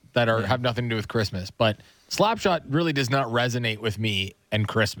worse that have nothing to do with Christmas, but Slapshot really does not resonate with me and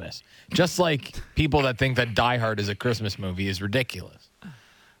Christmas. Just like people that think that Die Hard is a Christmas movie is ridiculous.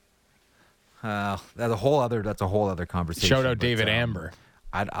 That's a whole other conversation. Shout out David Amber.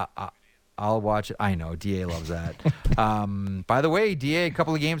 I'll watch it. I know DA loves that. By the way, DA, a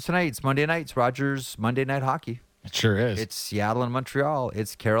couple of games tonight. It's Monday nights. Rogers Monday Night Hockey. It sure is. It's Seattle and Montreal.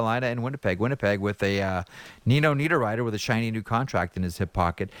 It's Carolina and Winnipeg. Winnipeg with a Nino Niederreiter with a shiny new contract in his hip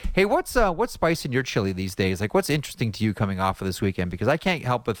pocket. Hey, what's spice in your chili these days? Like, what's interesting to you coming off of this weekend? Because I can't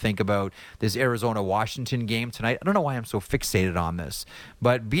help but think about this Arizona-Washington game tonight. I don't know why I'm so fixated on this,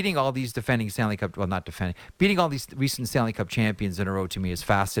 but beating all these beating all these recent Stanley Cup champions in a row to me is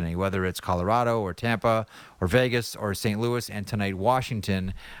fascinating, whether it's Colorado or Tampa or Vegas or St. Louis, and tonight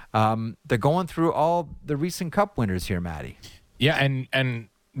Washington. They're going through all the recent Cup winners here, Matty. Yeah, and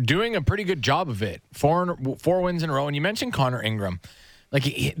doing a pretty good job of it. Four wins in a row. And you mentioned Connor Ingram.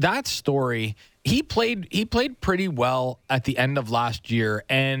 Like, that story, he played pretty well at the end of last year,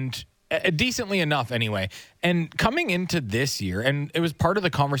 and decently enough anyway. And coming into this year, and it was part of the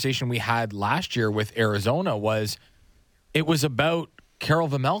conversation we had last year with Arizona, it was about Karel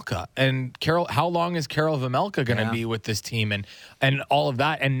Vejmelka, and how long is Karel Vejmelka going to be with this team, and all of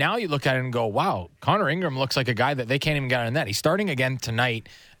that. And now you look at it and go, wow, Connor Ingram looks like a guy that they can't even get on net. He's starting again tonight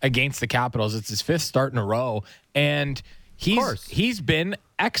against the Capitals. It's his 5th start in a row, and he's been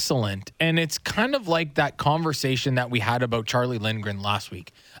excellent. And it's kind of like that conversation that we had about Charlie Lindgren last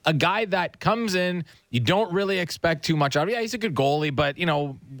week. A guy that comes in, you don't really expect too much out of him. Yeah, he's a good goalie, but,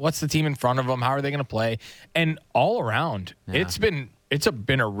 what's the team in front of him? How are they going to play? And all around, it's been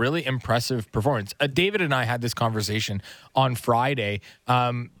a really impressive performance. David and I had this conversation on Friday,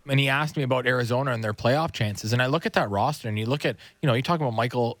 and he asked me about Arizona and their playoff chances. And I look at that roster, and you look at, you talk about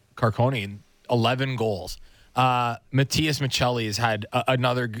Michael Carcone, 11 goals. Matthias Michelli has had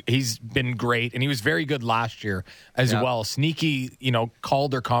he's been great, and he was very good last year as well. Sneaky,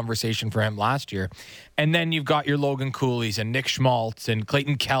 Calder conversation for him last year. And then you've got your Logan Cooley's and Nick Schmaltz and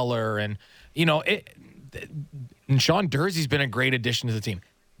Clayton Keller, and, and Sean Durzee's been a great addition to the team.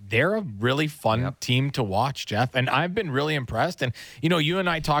 They're a really fun team to watch, Jeff, and I've been really impressed. And, you and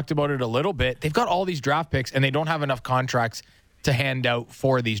I talked about it a little bit. They've got all these draft picks, and they don't have enough contracts to hand out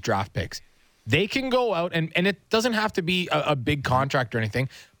for these draft picks. They can go out, and it doesn't have to be a big contract or anything,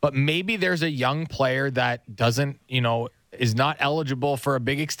 but maybe there's a young player that doesn't, is not eligible for a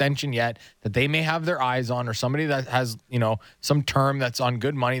big extension yet, that they may have their eyes on, or somebody that has, some term that's on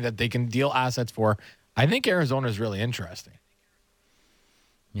good money that they can deal assets for. I think Arizona is really interesting.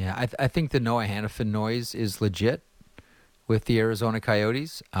 Yeah, I think the Noah Hannafin noise is legit with the Arizona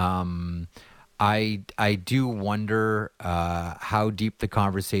Coyotes. I do wonder how deep the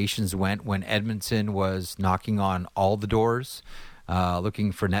conversations went when Edmonton was knocking on all the doors,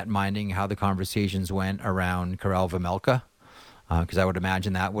 looking for net minding, how the conversations went around Karel Vejmelka, because I would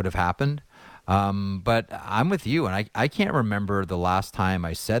imagine that would have happened. But I'm with you, and I can't remember the last time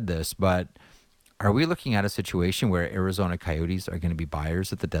I said this, but are we looking at a situation where Arizona Coyotes are going to be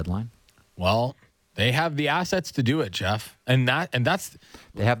buyers at the deadline? Well, they have the assets to do it, Jeff, and that's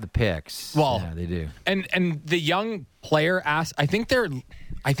they have the picks. Well, yeah, they do. And the young player I think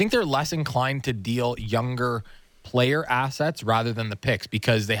they're less inclined to deal younger player assets rather than the picks,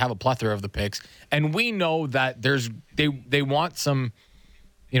 because they have a plethora of the picks, and we know that they want some.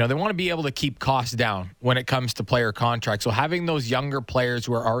 They want to be able to keep costs down when it comes to player contracts. So having those younger players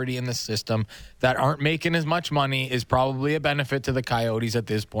who are already in the system that aren't making as much money is probably a benefit to the Coyotes at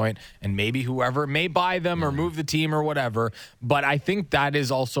this point, and maybe whoever may buy them or move the team or whatever. But I think that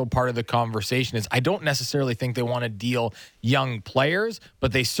is also part of the conversation. Is I don't necessarily think they want to deal young players,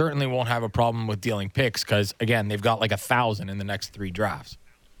 but they certainly won't have a problem with dealing picks, because, again, they've got like 1,000 in the next 3 drafts.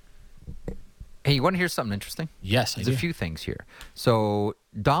 Hey, you want to hear something interesting? Yes, There's a few things here. So,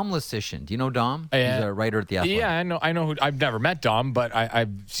 Dom Lucian, do you know Dom? He's a writer at The Athletic. Yeah, I know. I've never met Dom, but I've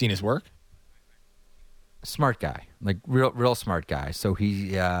seen his work. Smart guy, like real smart guy. So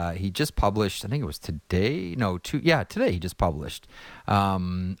he just published, I think it was today. Today he just published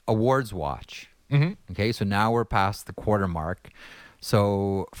Awards Watch. Mm-hmm. Okay, so now we're past the quarter mark.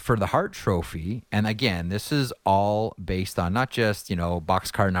 So for the Hart Trophy, and again, this is all based on not just,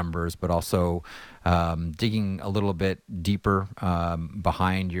 boxcar numbers, but also digging a little bit deeper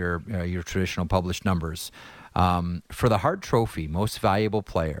behind your traditional published numbers. For the Hart Trophy, most valuable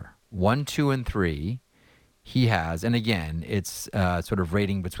player, 1, 2, and 3, he has, and again, it's sort of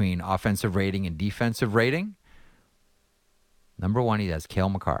rating between offensive rating and defensive rating. Number 1, he has Cale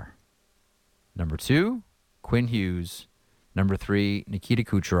Makar. Number 2, Quinn Hughes. Number 3, Nikita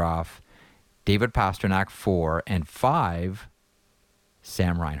Kucherov, David Pastrnak 4, and 5,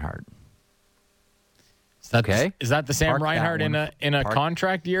 Sam Reinhart. Is that the Sam Reinhart in a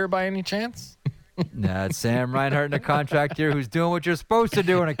contract year by any chance? That's Sam Reinhart in a contract year who's doing what you're supposed to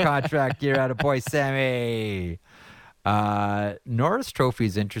do in a contract year. Attaboy, Sammy. Norris Trophy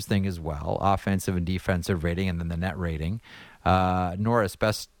is interesting as well, offensive and defensive rating, and then the net rating. Norris,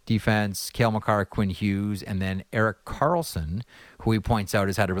 best defense, Cale Makar, Quinn Hughes, and then Erik Karlsson, who he points out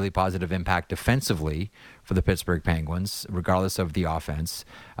has had a really positive impact defensively for the Pittsburgh Penguins, regardless of the offense.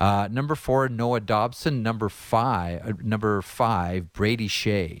 Number 4, Noah Dobson. Number five, Brady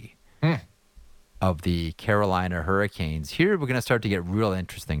Shea of the Carolina Hurricanes. Here we're going to start to get real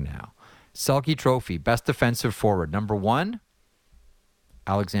interesting now. Selke Trophy, best defensive forward. Number 1,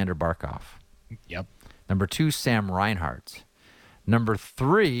 Alexander Barkov. Yep. Number 2, Sam Reinhart. Number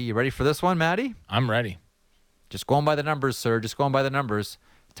 3, you ready for this one, Maddie? I'm ready. Just going by the numbers, sir. Just going by the numbers.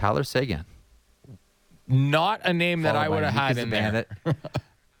 Tyler Seguin. Not a name that I would have had in there.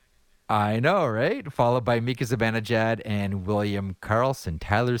 I know, right? Followed by Mika Zibanejad and William Karlsson.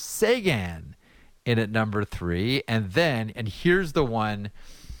 Tyler Seguin in at number 3. And here's the one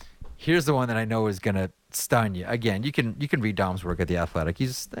that I know is going to stun you. Again, you can read Dom's work at The Athletic.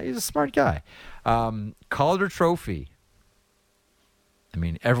 He's a smart guy. Calder Trophy. I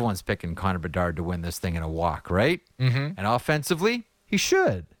mean, everyone's picking Connor Bedard to win this thing in a walk, right? Mm-hmm. And offensively, he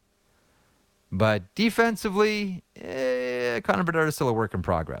should. But defensively, Connor Bedard is still a work in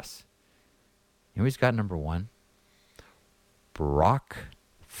progress. You know he's got number 1? Brock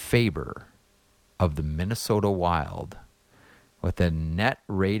Faber of the Minnesota Wild with a net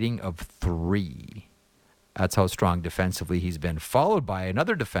rating of 3. That's how strong defensively he's been. Followed by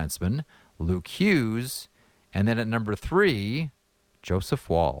another defenseman, Luke Hughes. And then at number 3, Joseph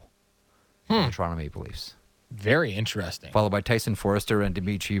Wall of the Toronto Maple Leafs. Very interesting. Followed by Tyson Forrester and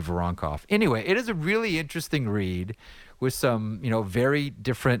Dmitry Voronkov. Anyway, it is a really interesting read with some, very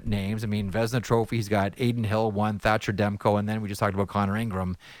different names. I mean, Vezina Trophy, he's got Aiden Hill, 1, Thatcher Demko, and then we just talked about Connor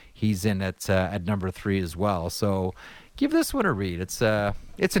Ingram. He's in at number 3 as well. So give this one a read. It's an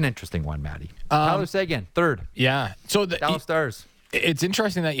interesting one, Maddie. Tyler Seguin, 3rd. Yeah. So Dallas Stars. It's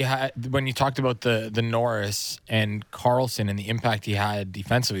interesting that you had when you talked about the Norris and Karlsson and the impact he had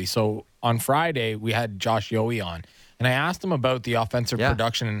defensively. So on Friday we had Josh Yohe on, and I asked him about the offensive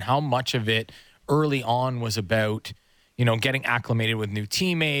production and how much of it early on was about getting acclimated with new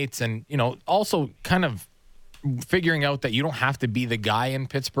teammates and also kind of figuring out that you don't have to be the guy in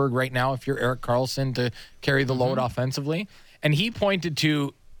Pittsburgh right now if you're Erik Karlsson to carry the load offensively. And he pointed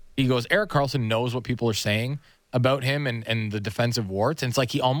to, he goes, Erik Karlsson knows what people are saying about him and the defensive warts. And it's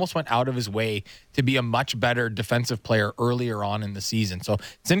like he almost went out of his way to be a much better defensive player earlier on in the season. So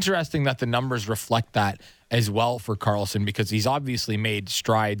it's interesting that the numbers reflect that as well for Karlsson because he's obviously made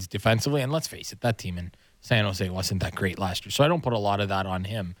strides defensively. And let's face it, that team in San Jose wasn't that great last year. So I don't put a lot of that on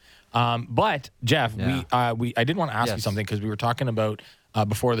him. But Jeff, I did want to ask you something because we were talking about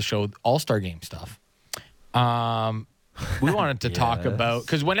before the show, All-Star Game stuff. We wanted to talk about,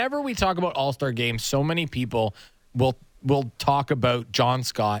 because whenever we talk about All-Star games, so many people will talk about John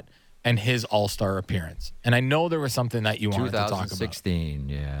Scott and his All-Star appearance. And I know there was something that you wanted to talk about. 2016,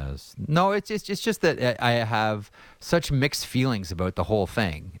 yes. No, it's just that I have such mixed feelings about the whole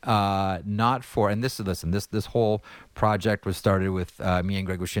thing. This whole project was started with me and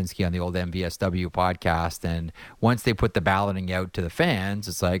Greg Wyshynski on the old MVSW podcast. And once they put the balloting out to the fans,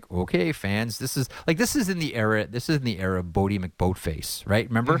 it's like, okay, fans, this is in the era of Bodie McBoatface, right?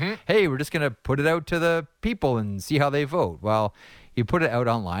 Remember? Mm-hmm. Hey, we're just gonna put it out to the people and see how they vote. Well, you put it out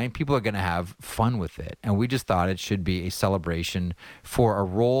online, people are going to have fun with it. And we just thought it should be a celebration for a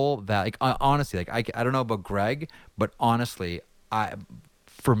role that, honestly, I don't know about Greg, but honestly,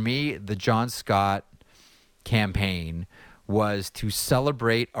 for me, the John Scott campaign was to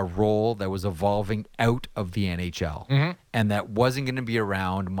celebrate a role that was evolving out of the NHL and that wasn't going to be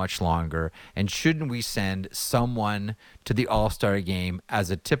around much longer. And shouldn't we send someone to the All-Star game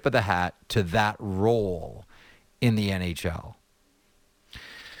as a tip of the hat to that role in the NHL?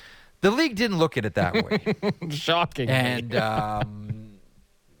 The league didn't look at it that way. Shocking. And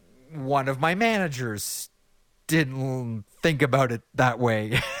one of my managers didn't think about it that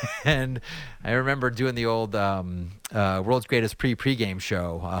way. And I remember doing the old World's Greatest Pre-Game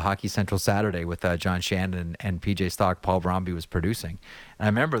show, Hockey Central Saturday, with John Shannon and PJ Stock. Paul Bromby was producing. And I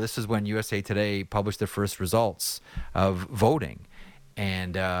remember this is when USA Today published their first results of voting.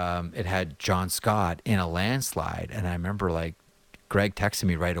 And it had John Scott in a landslide. And I remember, Greg texted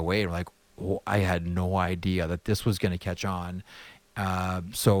me right away. And I had no idea that this was going to catch on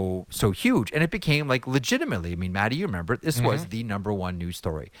so huge. And it became legitimately, I mean, Maddie, you remember, this was the number one news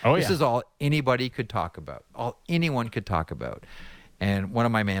story. This is all anybody could talk about, all anyone could talk about. And one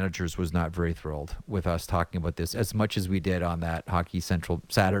of my managers was not very thrilled with us talking about this as much as we did on that Hockey Central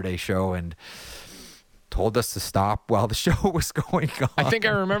Saturday show. And told us to stop while the show was going on. I think I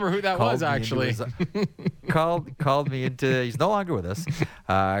remember who that was, actually. Called me into, he's no longer with us,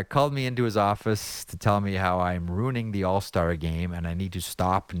 called me into his office to tell me how I'm ruining the All-Star game and I need to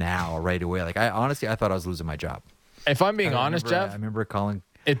stop now, right away. Like, I thought I was losing my job. If I'm being honest, Jeff, I remember calling.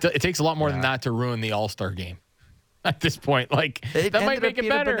 It takes a lot more than that to ruin the All-Star game. At this point, like, that might make it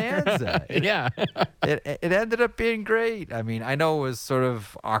better. Yeah. It ended up being great. I mean, I know it was sort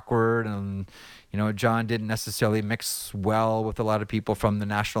of awkward and, John didn't necessarily mix well with a lot of people from the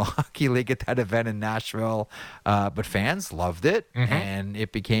National Hockey League at that event in Nashville. But fans loved it, and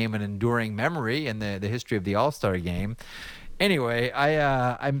it became an enduring memory in the history of the All-Star game. Anyway,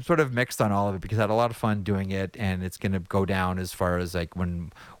 I'm sort of mixed on all of it because I had a lot of fun doing it, and it's going to go down as far as like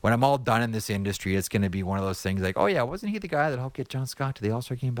when I'm all done in this industry, it's going to be one of those things like, oh yeah, wasn't he the guy that helped get John Scott to the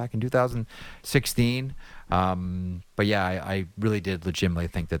All-Star game back in 2016? But yeah, I really did legitimately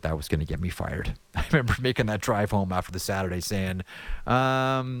think that was going to get me fired. I remember making that drive home after the Saturday saying,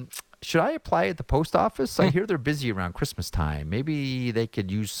 should I apply at the post office? I hear they're busy around Christmas time. Maybe they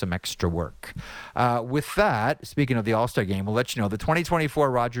could use some extra work. With that, speaking of the All-Star Game, we'll let you know the 2024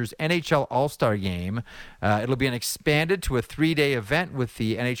 Rogers NHL All-Star Game. It'll be expanded to a 3-day event with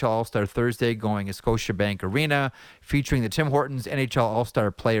the NHL All-Star Thursday going at Scotiabank Arena, featuring the Tim Hortons NHL All-Star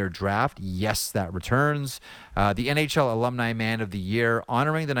Player Draft. Yes, that returns. The NHL Alumni Man of the Year,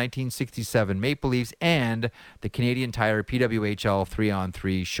 honoring the 1967 Maple Leafs, and the Canadian Tire PWHL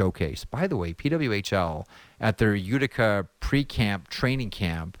 3-on-3 Showcase. By the way, PWHL at their Utica pre-camp training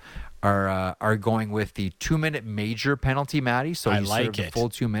camp are going with the 2-minute major penalty, Maddie. So you serve the full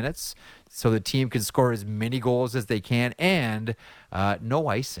 2 minutes, so the team can score as many goals as they can, and no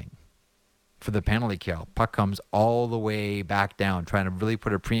icing for the penalty kill. Puck comes all the way back down, trying to really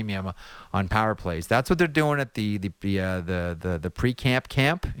put a premium on power plays. That's what they're doing at the pre-camp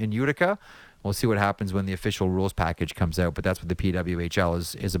camp in Utica. We'll see what happens when the official rules package comes out, but that's what the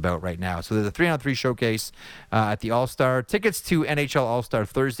PWHL is about right now. So there's a 3-on-3 showcase at the All-Star. Tickets to NHL All-Star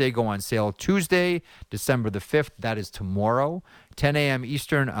Thursday go on sale Tuesday, December the 5th. That is tomorrow, 10 a.m.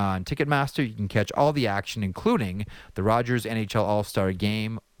 Eastern on Ticketmaster. You can catch all the action, including the Rogers NHL All-Star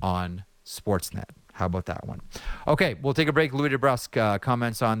Game on Sportsnet. How about that one? Okay, we'll take a break. Louis DeBrusk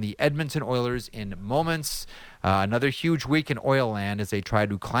comments on the Edmonton Oilers in moments. Another huge week in Oil Land as they try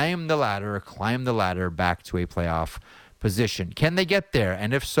to climb the ladder back to a playoff position. Can they get there?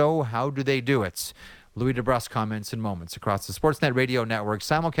 And if so, how do they do it? Louis DeBrusk comments in moments across the Sportsnet Radio Network,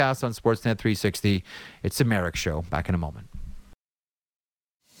 simulcast on Sportsnet 360. It's the Merrick Show. Back in a moment.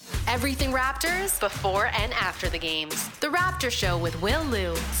 Everything Raptors before and after the games. The Raptor Show with Will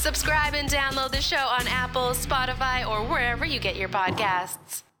Liu. Subscribe and download the show on Apple, Spotify, or wherever you get your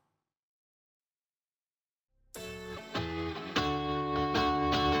podcasts.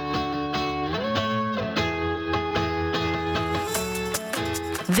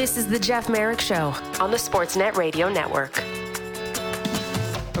 This is the Jeff Merrick Show on the Sportsnet Radio Network.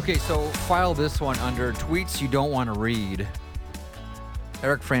 Okay, so file this one under tweets you don't want to read.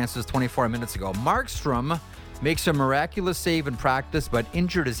 Eric Francis, 24 minutes ago. Markstrom makes a miraculous save in practice, but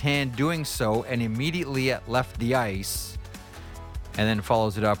injured his hand doing so and immediately left the ice. And then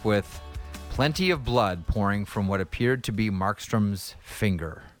follows it up with plenty of blood pouring from what appeared to be Markstrom's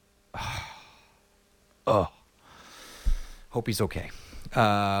finger. Hope he's okay.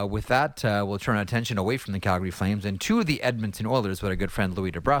 With that, we'll turn our attention away from the Calgary Flames and to the Edmonton Oilers with our good friend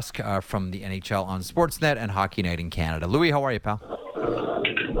Louis DeBrusk from the NHL on Sportsnet and Hockey Night in Canada. Louis, how are you, pal?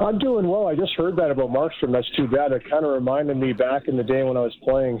 I'm doing well. I just heard that about Markstrom. That's too bad. It kind of reminded me back in the day when I was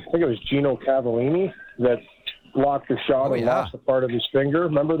playing, I think it was Gino Cavallini that blocked a shot and lost a part of his finger.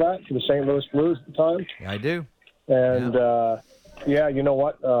 Remember that for the St. Louis Blues at the time? Yeah, I do. And, you know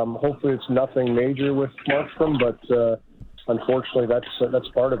what? Hopefully it's nothing major with Markstrom, but unfortunately that's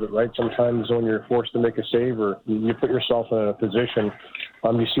part of it, right? Sometimes when you're forced to make a save or you put yourself in a position,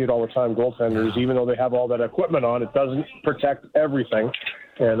 you see it all the time, goaltenders, even though they have all that equipment on, it doesn't protect everything.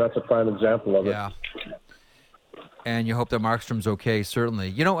 And that's a prime example of it. Yeah. And you hope that Markstrom's okay, certainly.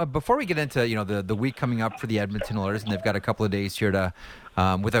 Before we get into, the week coming up for the Edmonton Oilers, and they've got a couple of days here to,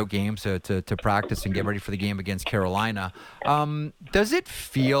 without games, to practice and get ready for the game against Carolina. Does it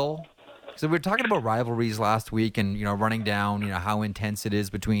feel... So we were talking about rivalries last week and, running down, how intense it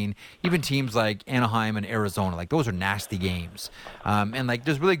is between even teams like Anaheim and Arizona. Like, those are nasty games. And,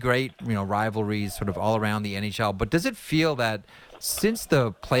 there's really great, rivalries sort of all around the NHL. But does it feel that since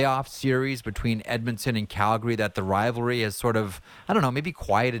the playoff series between Edmonton and Calgary that the rivalry has sort of, I don't know, maybe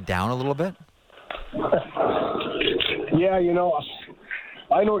quieted down a little bit? Yeah, I know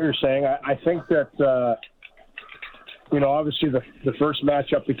what you're saying. I think that obviously the first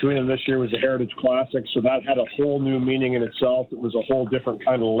matchup between them this year was the Heritage Classic, so that had a whole new meaning in itself. It was a whole different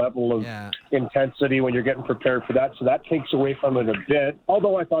kind of level of intensity when you're getting prepared for that, so that takes away from it a bit,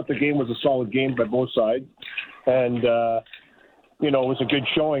 although I thought the game was a solid game by both sides, and, it was a good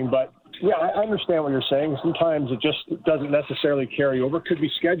showing, but yeah, I understand what you're saying. Sometimes it just doesn't necessarily carry over. It could be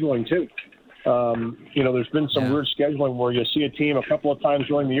scheduling, too. There's been some weird scheduling where you see a team a couple of times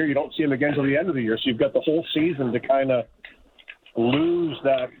during the year. You don't see them again until the end of the year. So you've got the whole season to kind of lose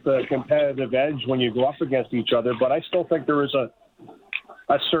that competitive edge when you go up against each other. But I still think there is a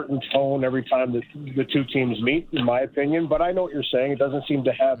certain tone every time that the two teams meet, in my opinion. But I know what you're saying. It doesn't seem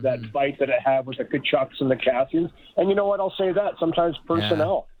to have that fight that it had with the Kachucks and the Cassians. And you know what? I'll say that. Sometimes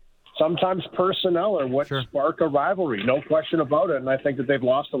personnel. Sometimes personnel are what spark a rivalry. No question about it. And I think that they've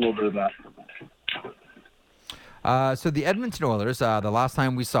lost a little bit of that. So the Edmonton Oilers, the last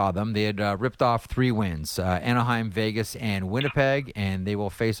time we saw them, they had ripped off 3 wins, Anaheim, Vegas, and Winnipeg, and they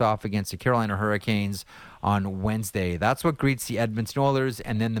will face off against the Carolina Hurricanes on Wednesday. That's what greets the Edmonton Oilers,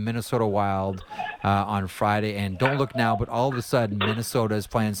 and then the Minnesota Wild on Friday. And don't look now, but all of a sudden, Minnesota is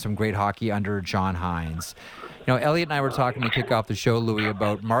playing some great hockey under John Hines. Elliot and I were talking to kick off the show, Louis,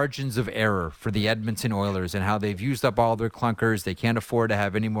 about margins of error for the Edmonton Oilers and how they've used up all their clunkers. They can't afford to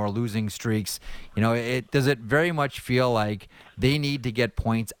have any more losing streaks. Does it very much feel like they need to get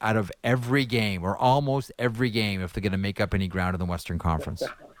points out of every game or almost every game if they're going to make up any ground in the Western Conference?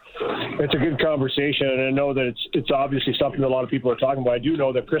 It's a good conversation, and I know that it's obviously something that a lot of people are talking about. I do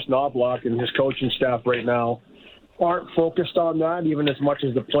know that Chris Knobloch and his coaching staff right now aren't focused on that even as much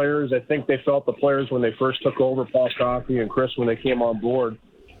as the players. I think they felt the players when they first took over, Paul Coffey and Chris, when they came on board,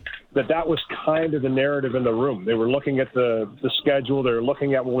 that was kind of the narrative in the room. They were looking at the schedule. They were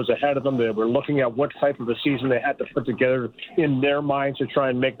looking at what was ahead of them. They were looking at what type of a season they had to put together in their minds to try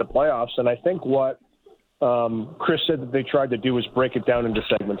and make the playoffs. And I think what Chris said that they tried to do was break it down into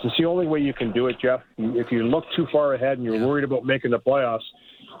segments. It's the only way you can do it, Jeff. If you look too far ahead and you're worried about making the playoffs,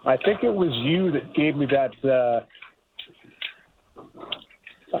 I think it was you that gave me that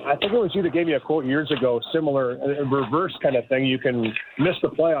I think it was you that gave me a quote years ago, similar, reverse kind of thing. You can miss the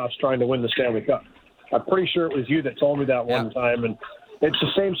playoffs trying to win the Stanley Cup. I'm pretty sure it was you that told me that one time. And it's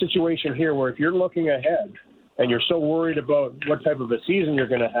the same situation here where if you're looking ahead and you're so worried about what type of a season you're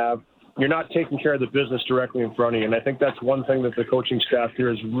going to have, you're not taking care of the business directly in front of you. And I think that's one thing that the coaching staff here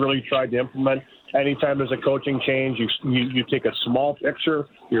has really tried to implement. Anytime there's a coaching change, you take a small picture,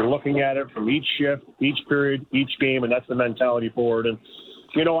 you're looking at it from each shift, each period, each game, and that's the mentality forward. And,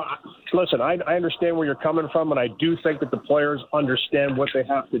 listen, I understand where you're coming from, and I do think that the players understand what they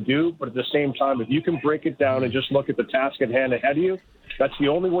have to do. But at the same time, if you can break it down and just look at the task at hand ahead of you, that's the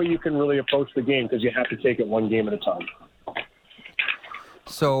only way you can really approach the game because you have to take it one game at a time.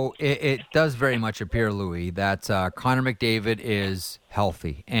 So it does very much appear, Louis, that Connor McDavid is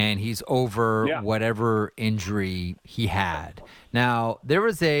healthy and he's over whatever injury he had. Now, there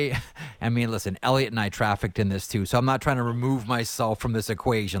was listen, Elliot and I trafficked in this too, so I'm not trying to remove myself from this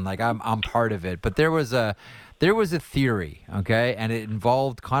equation. Like I'm part of it. But there was a theory, okay, and it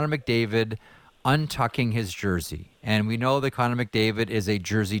involved Connor McDavid untucking his jersey. And we know that Connor McDavid is a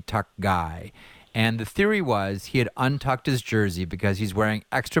jersey tuck guy. And the theory was he had untucked his jersey because he's wearing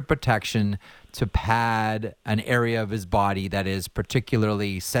extra protection to pad an area of his body that is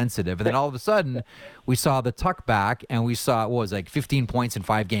particularly sensitive. And then all of a sudden, we saw the tuck back, and we saw 15 points in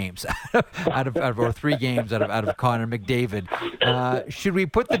 5 games or 3 games out of Connor McDavid. Should we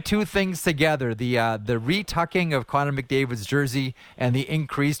put the two things together, the retucking of Connor McDavid's jersey and the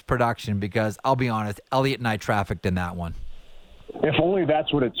increased production? Because I'll be honest, Elliot and I trafficked in that one. If only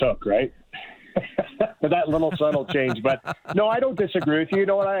that's what it took, right? That little subtle change. But no, I don't disagree with you. You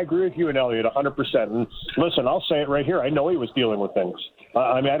know what? I agree with you and Elliot 100%. And listen, I'll say it right here. I know he was dealing with things.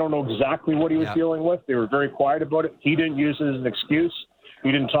 I don't know exactly what he was dealing with. They were very quiet about it. He didn't use it as an excuse.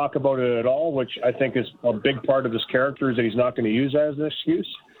 He didn't talk about it at all, which I think is a big part of his character, is that he's not going to use that as an excuse.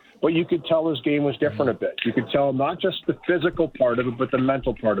 But you could tell his game was different a bit. You could tell not just the physical part of it, but the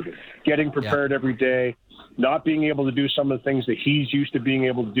mental part of it. Getting prepared every day, not being able to do some of the things that he's used to being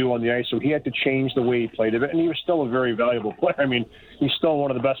able to do on the ice. So he had to change the way he played it. And he was still a very valuable player. I mean, he's still one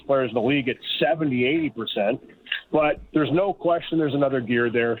of the best players in the league at 70-80%. But there's no question there's another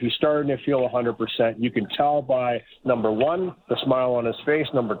gear there. He's starting to feel 100%. You can tell by, number one, the smile on his face.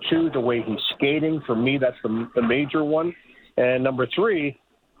 Number two, the way he's skating. For me, that's the major one. And number three,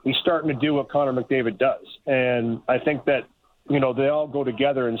 he's starting to do what Connor McDavid does. And I think that, they all go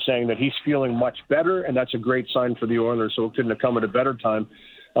together in saying that he's feeling much better, and that's a great sign for the Oilers, so it couldn't have come at a better time.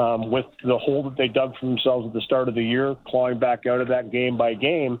 with the hole that they dug for themselves at the start of the year, clawing back out of that game by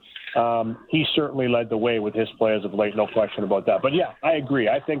game, he certainly led the way with his play as of late, no question about that. But, yeah, I agree.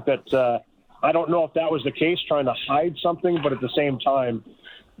 I think that I don't know if that was the case, trying to hide something, but at the same time,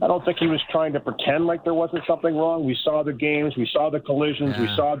 I don't think he was trying to pretend like there wasn't something wrong. We saw the games. We saw the collisions. We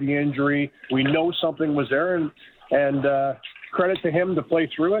saw the injury. We know something was there, and credit to him to play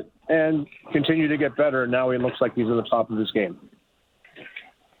through it and continue to get better. And now he looks like he's at the top of his game.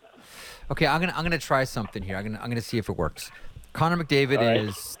 Okay, I'm gonna try something here. I'm gonna see if it works. Connor McDavid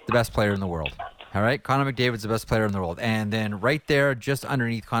is the best player in the world. All right, Connor McDavid's the best player in the world, and then right there, just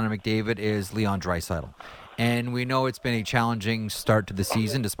underneath Connor McDavid, is Leon Draisaitl. And we know it's been a challenging start to the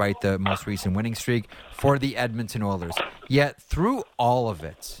season, despite the most recent winning streak, for the Edmonton Oilers. Yet through all of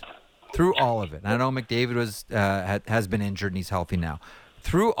it, and I know McDavid has been injured and he's healthy now.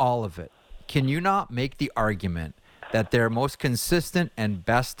 Through all of it, can you not make the argument that their most consistent and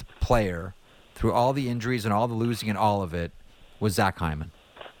best player through all the injuries and all the losing and all of it was Zach Hyman?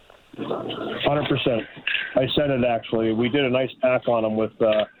 100%. I said it, actually. We did a nice pack on him with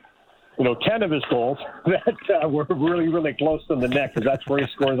 10 of his goals that were really, really close to the net, because that's where he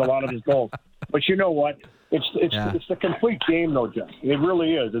scores a lot of his goals. But you know what? It's the complete game, though, Jeff. It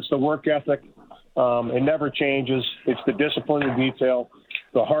really is. It's the work ethic. It never changes. It's the discipline and detail,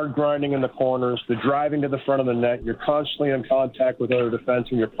 the hard grinding in the corners, the driving to the front of the net. You're constantly in contact with other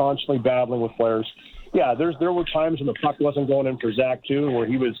defensemen. You're constantly battling with players. Yeah, there were times when the puck wasn't going in for Zach, too, where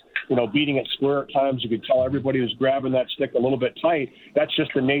he was, beating it square at times. You could tell everybody was grabbing that stick a little bit tight. That's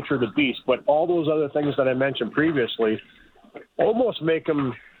just the nature of the beast. But all those other things that I mentioned previously almost make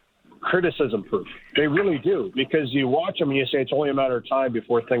him criticism-proof. They really do, because you watch him and you say it's only a matter of time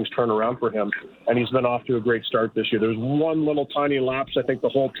before things turn around for him, and he's been off to a great start this year. There's one little tiny lapse I think the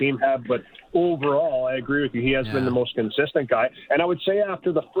whole team had, but overall, I agree with you. He has been the most consistent guy. And I would say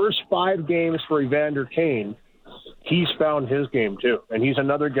after the first 5 games for Evander Kane, he's found his game too. And he's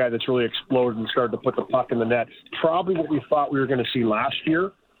another guy that's really exploded and started to put the puck in the net. Probably what we thought we were going to see last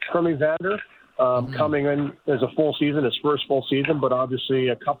year from Evander. Coming in as a full season, his first full season, but obviously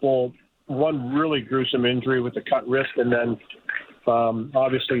one really gruesome injury with the cut wrist, and then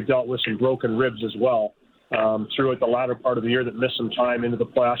obviously dealt with some broken ribs as well throughout the latter part of the year that missed some time into the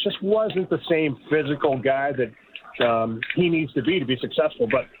playoffs. Just wasn't the same physical guy that he needs to be successful.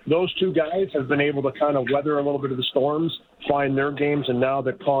 But those two guys have been able to kind of weather a little bit of the storms, find their games, and now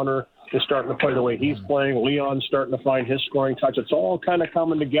that Connor is starting to play the way he's playing, Leon's starting to find his scoring touch, it's all kind of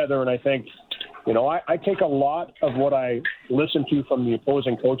coming together, and I think I take a lot of what I listen to from the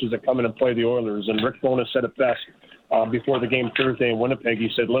opposing coaches that come in and play the Oilers, and Rick Bowness said it best before the game Thursday in Winnipeg. He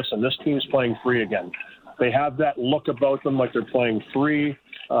said, listen, this team's playing free again. They have that look about them like they're playing free.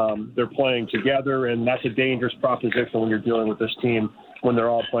 They're playing together, and that's a dangerous proposition when you're dealing with this team when they're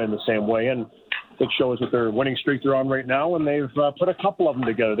all playing the same way. And it shows with their winning streak they're on right now, and they've put a couple of them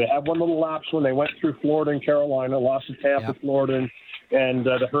together. They had one little lapse when they went through Florida and Carolina, lost to Tampa, Florida, and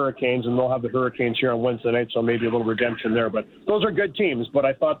the Hurricanes, and they'll have the Hurricanes here on Wednesday night, so maybe a little redemption there. But those are good teams. But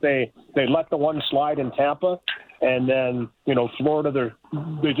I thought they let the one slide in Tampa, and then, Florida,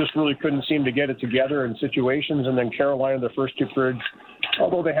 they just really couldn't seem to get it together in situations. And then Carolina, the first 2 periods,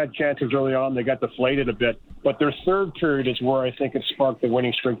 although they had chances early on, they got deflated a bit. But their third period is where I think it sparked the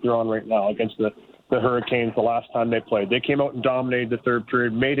winning streak they're on right now against the Hurricanes the last time they played. They came out and dominated the third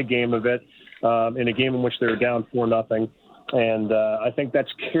period, made a game of it in a game in which they were down 4-0. And I think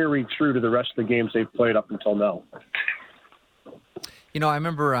that's carried through to the rest of the games they've played up until now. I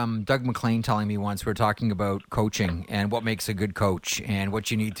remember Doug McLean telling me once, we were talking about coaching and what makes a good coach and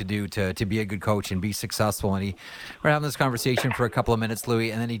what you need to do to be a good coach and be successful. And we're having this conversation for a couple of minutes,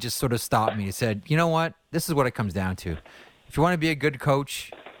 Louis, and then he just sort of stopped me. He said, you know what? This is what it comes down to. If you want to be a good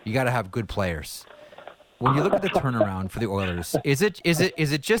coach, you got to have good players. When you look at the turnaround for the Oilers, is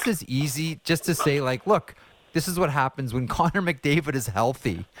it just as easy just to say, like, look, this is what happens when Connor McDavid is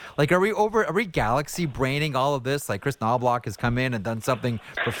healthy? Like, are we galaxy braining all of this? Like, Chris Knobloch has come in and done something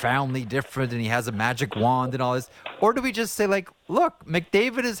profoundly different and he has a magic wand and all this? Or do we just say, like, look,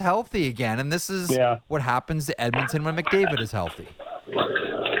 McDavid is healthy again, and this is what happens to Edmonton when McDavid is healthy?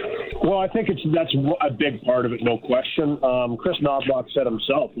 Well, I think that's a big part of it, no question. Chris Knobloch said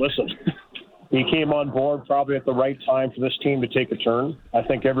himself, listen, he came on board probably at the right time for this team to take a turn. I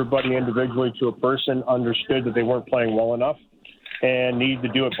think everybody individually to a person understood that they weren't playing well enough and needed to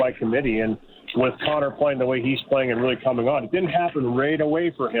do it by committee. And with Connor playing the way he's playing and really coming on, it didn't happen right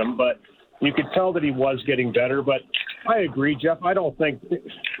away for him, but you could tell that he was getting better. But I agree, Jeff. I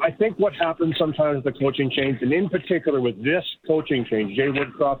think what happens sometimes with the coaching change, and in particular with this coaching change, Jay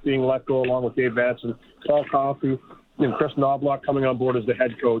Woodcroft being let go along with Dave Vanson, Paul Coffey, Chris Knobloch coming on board as the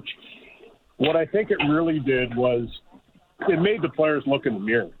head coach, what I think it really did was it made the players look in the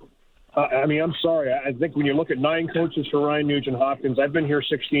mirror. I'm sorry. I think when you look at 9 coaches for Ryan Nugent-Hopkins, I've been here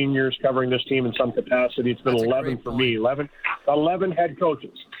 16 years covering this team in some capacity. It's been 11 for me, 11 head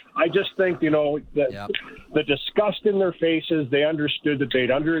coaches. I just think, the disgust in their faces, they understood that they'd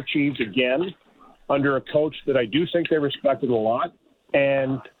underachieved again under a coach that I do think they respected a lot.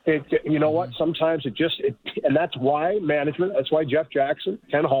 And what? Sometimes and that's why management, that's why Jeff Jackson,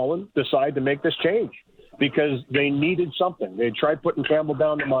 Ken Holland decided to make this change, because they needed something. They tried putting Campbell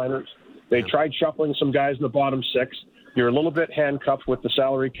down the minors. They tried shuffling some guys in the bottom 6. You're a little bit handcuffed with the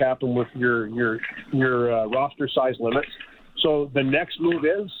salary cap and with your roster size limits. So the next move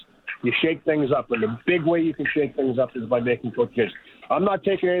is you shake things up. And the big way you can shake things up is by making coach changes. I'm not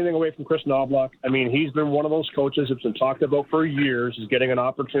taking anything away from Chris Knobloch. He's been one of those coaches that's been talked about for years. He's getting an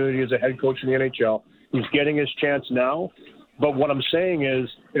opportunity as a head coach in the NHL. He's getting his chance now. But what I'm saying is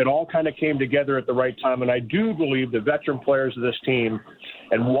it all kind of came together at the right time. And I do believe the veteran players of this team,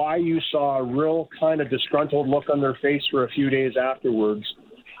 and why you saw a real kind of disgruntled look on their face for a few days afterwards,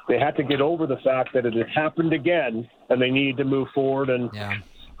 they had to get over the fact that it had happened again and they needed to move forward. And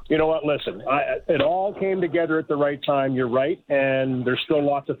you know what? Listen, it all came together at the right time. You're right. And there's still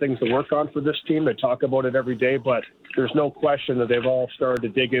lots of things to work on for this team. They talk about it every day, but there's no question that they've all started to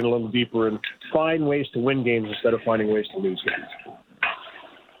dig in a little deeper and find ways to win games instead of finding ways to lose games.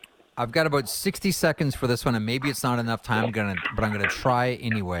 I've got about 60 seconds for this one, and maybe it's not enough time, but I'm going to try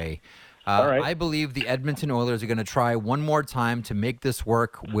anyway. All right. I believe the Edmonton Oilers are going to try one more time to make this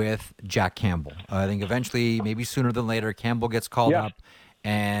work with Jack Campbell. I think eventually, maybe sooner than later, Campbell gets called up,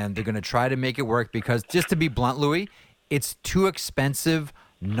 and they're going to try to make it work because, just to be blunt, Louis, it's too expensive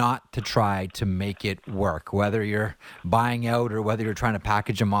not to try to make it work, whether you're buying out or whether you're trying to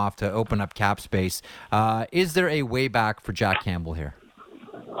package them off to open up cap space. Is there a way back for Jack Campbell here?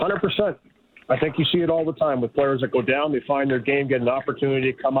 100%. I think you see it all the time with players that go down. They find their game, get an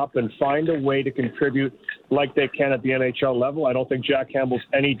opportunity to come up and find a way to contribute like they can at the NHL level. I don't think Jack Campbell's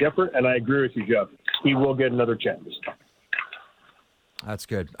any different, and I agree with you, Jeff. He will get another chance. That's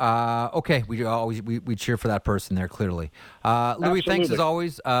good. Okay, we cheer for that person there, clearly. Louis, thanks as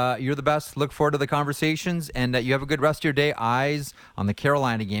always. You're the best. Look forward to the conversations, and you have a good rest of your day. Eyes on the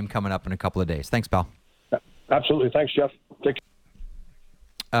Carolina game coming up in a couple of days. Thanks, pal. Absolutely. Thanks, Jeff. Take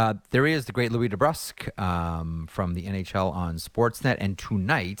care. There he is, the great Louis DeBrusk from the NHL on Sportsnet. And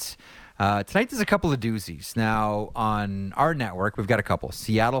tonight there's a couple of doozies. Now, on our network, we've got a couple.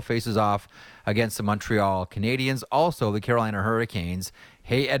 Seattle faces off against the Montreal Canadiens. Also, the Carolina Hurricanes.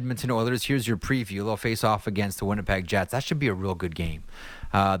 Hey, Edmonton Oilers, here's your preview. They'll face off against the Winnipeg Jets. That should be a real good game.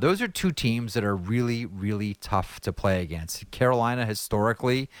 Those are two teams that are really, really tough to play against. Carolina,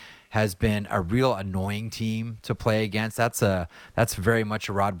 historically, has been a real annoying team to play against. That's very much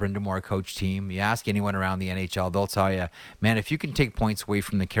a Rod Brindamore coach team. You ask anyone around the NHL, they'll tell you, man, if you can take points away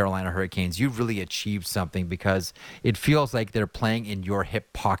from the Carolina Hurricanes, you've really achieved something, because it feels like they're playing in your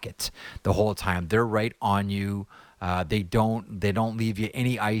hip pocket the whole time. They're right on you. They don't leave you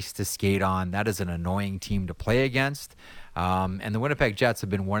any ice to skate on. That is an annoying team to play against. And the Winnipeg Jets have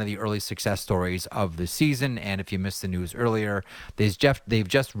been one of the early success stories of the season. And if you missed the news earlier, they've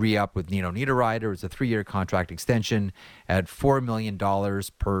just re-upped with Nino Niederreiter. It's a 3-year contract extension at $4 million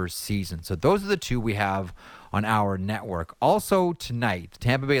per season. So those are the two we have on our network. Also tonight,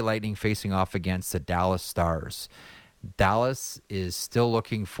 Tampa Bay Lightning facing off against the Dallas Stars. Dallas is still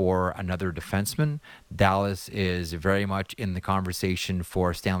looking for another defenseman. Dallas is very much in the conversation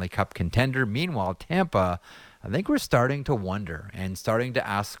for Stanley Cup contender. Meanwhile, Tampa, I think we're starting to wonder and starting to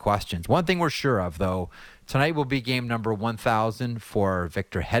ask questions. One thing we're sure of, though, tonight will be game number 1,000 for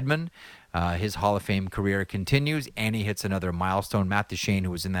Victor Hedman. His Hall of Fame career continues, and he hits another milestone. Matt Duchene,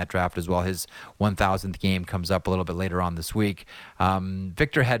 who was in that draft as well, his 1,000th game comes up a little bit later on this week.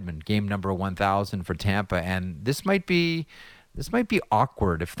 Victor Hedman, game number 1,000 for Tampa, and this might be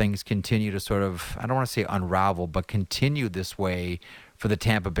awkward if things continue to sort of, I don't want to say unravel, but continue this way for the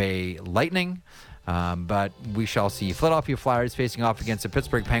Tampa Bay Lightning. But we shall see. Philadelphia Flyers facing off against the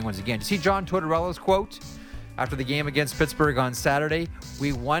Pittsburgh Penguins again. You see John Tortorella's quote after the game against Pittsburgh on Saturday?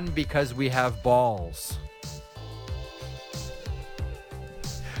 We won because we have balls.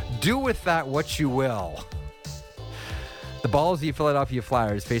 Do with that what you will. The ballsy Philadelphia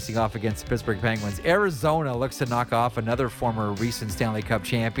Flyers facing off against the Pittsburgh Penguins. Arizona looks to knock off another former recent Stanley Cup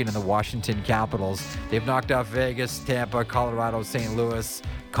champion in the Washington Capitals. They've knocked off Vegas, Tampa, Colorado, St. Louis.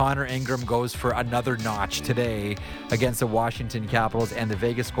 Connor Ingram goes for another notch today against the Washington Capitals, and the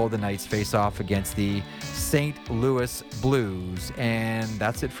Vegas Golden Knights face off against the St. Louis Blues. And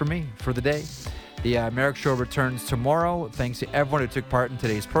that's it for me for the day. The Merrick Show returns tomorrow. Thanks to everyone who took part in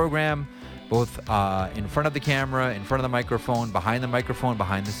today's program, both in front of the camera, in front of the microphone, behind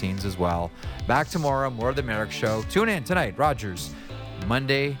the scenes as well. Back tomorrow, more of the Merrick Show. Tune in tonight, Rogers,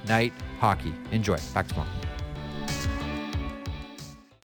 Monday Night Hockey. Enjoy. Back tomorrow.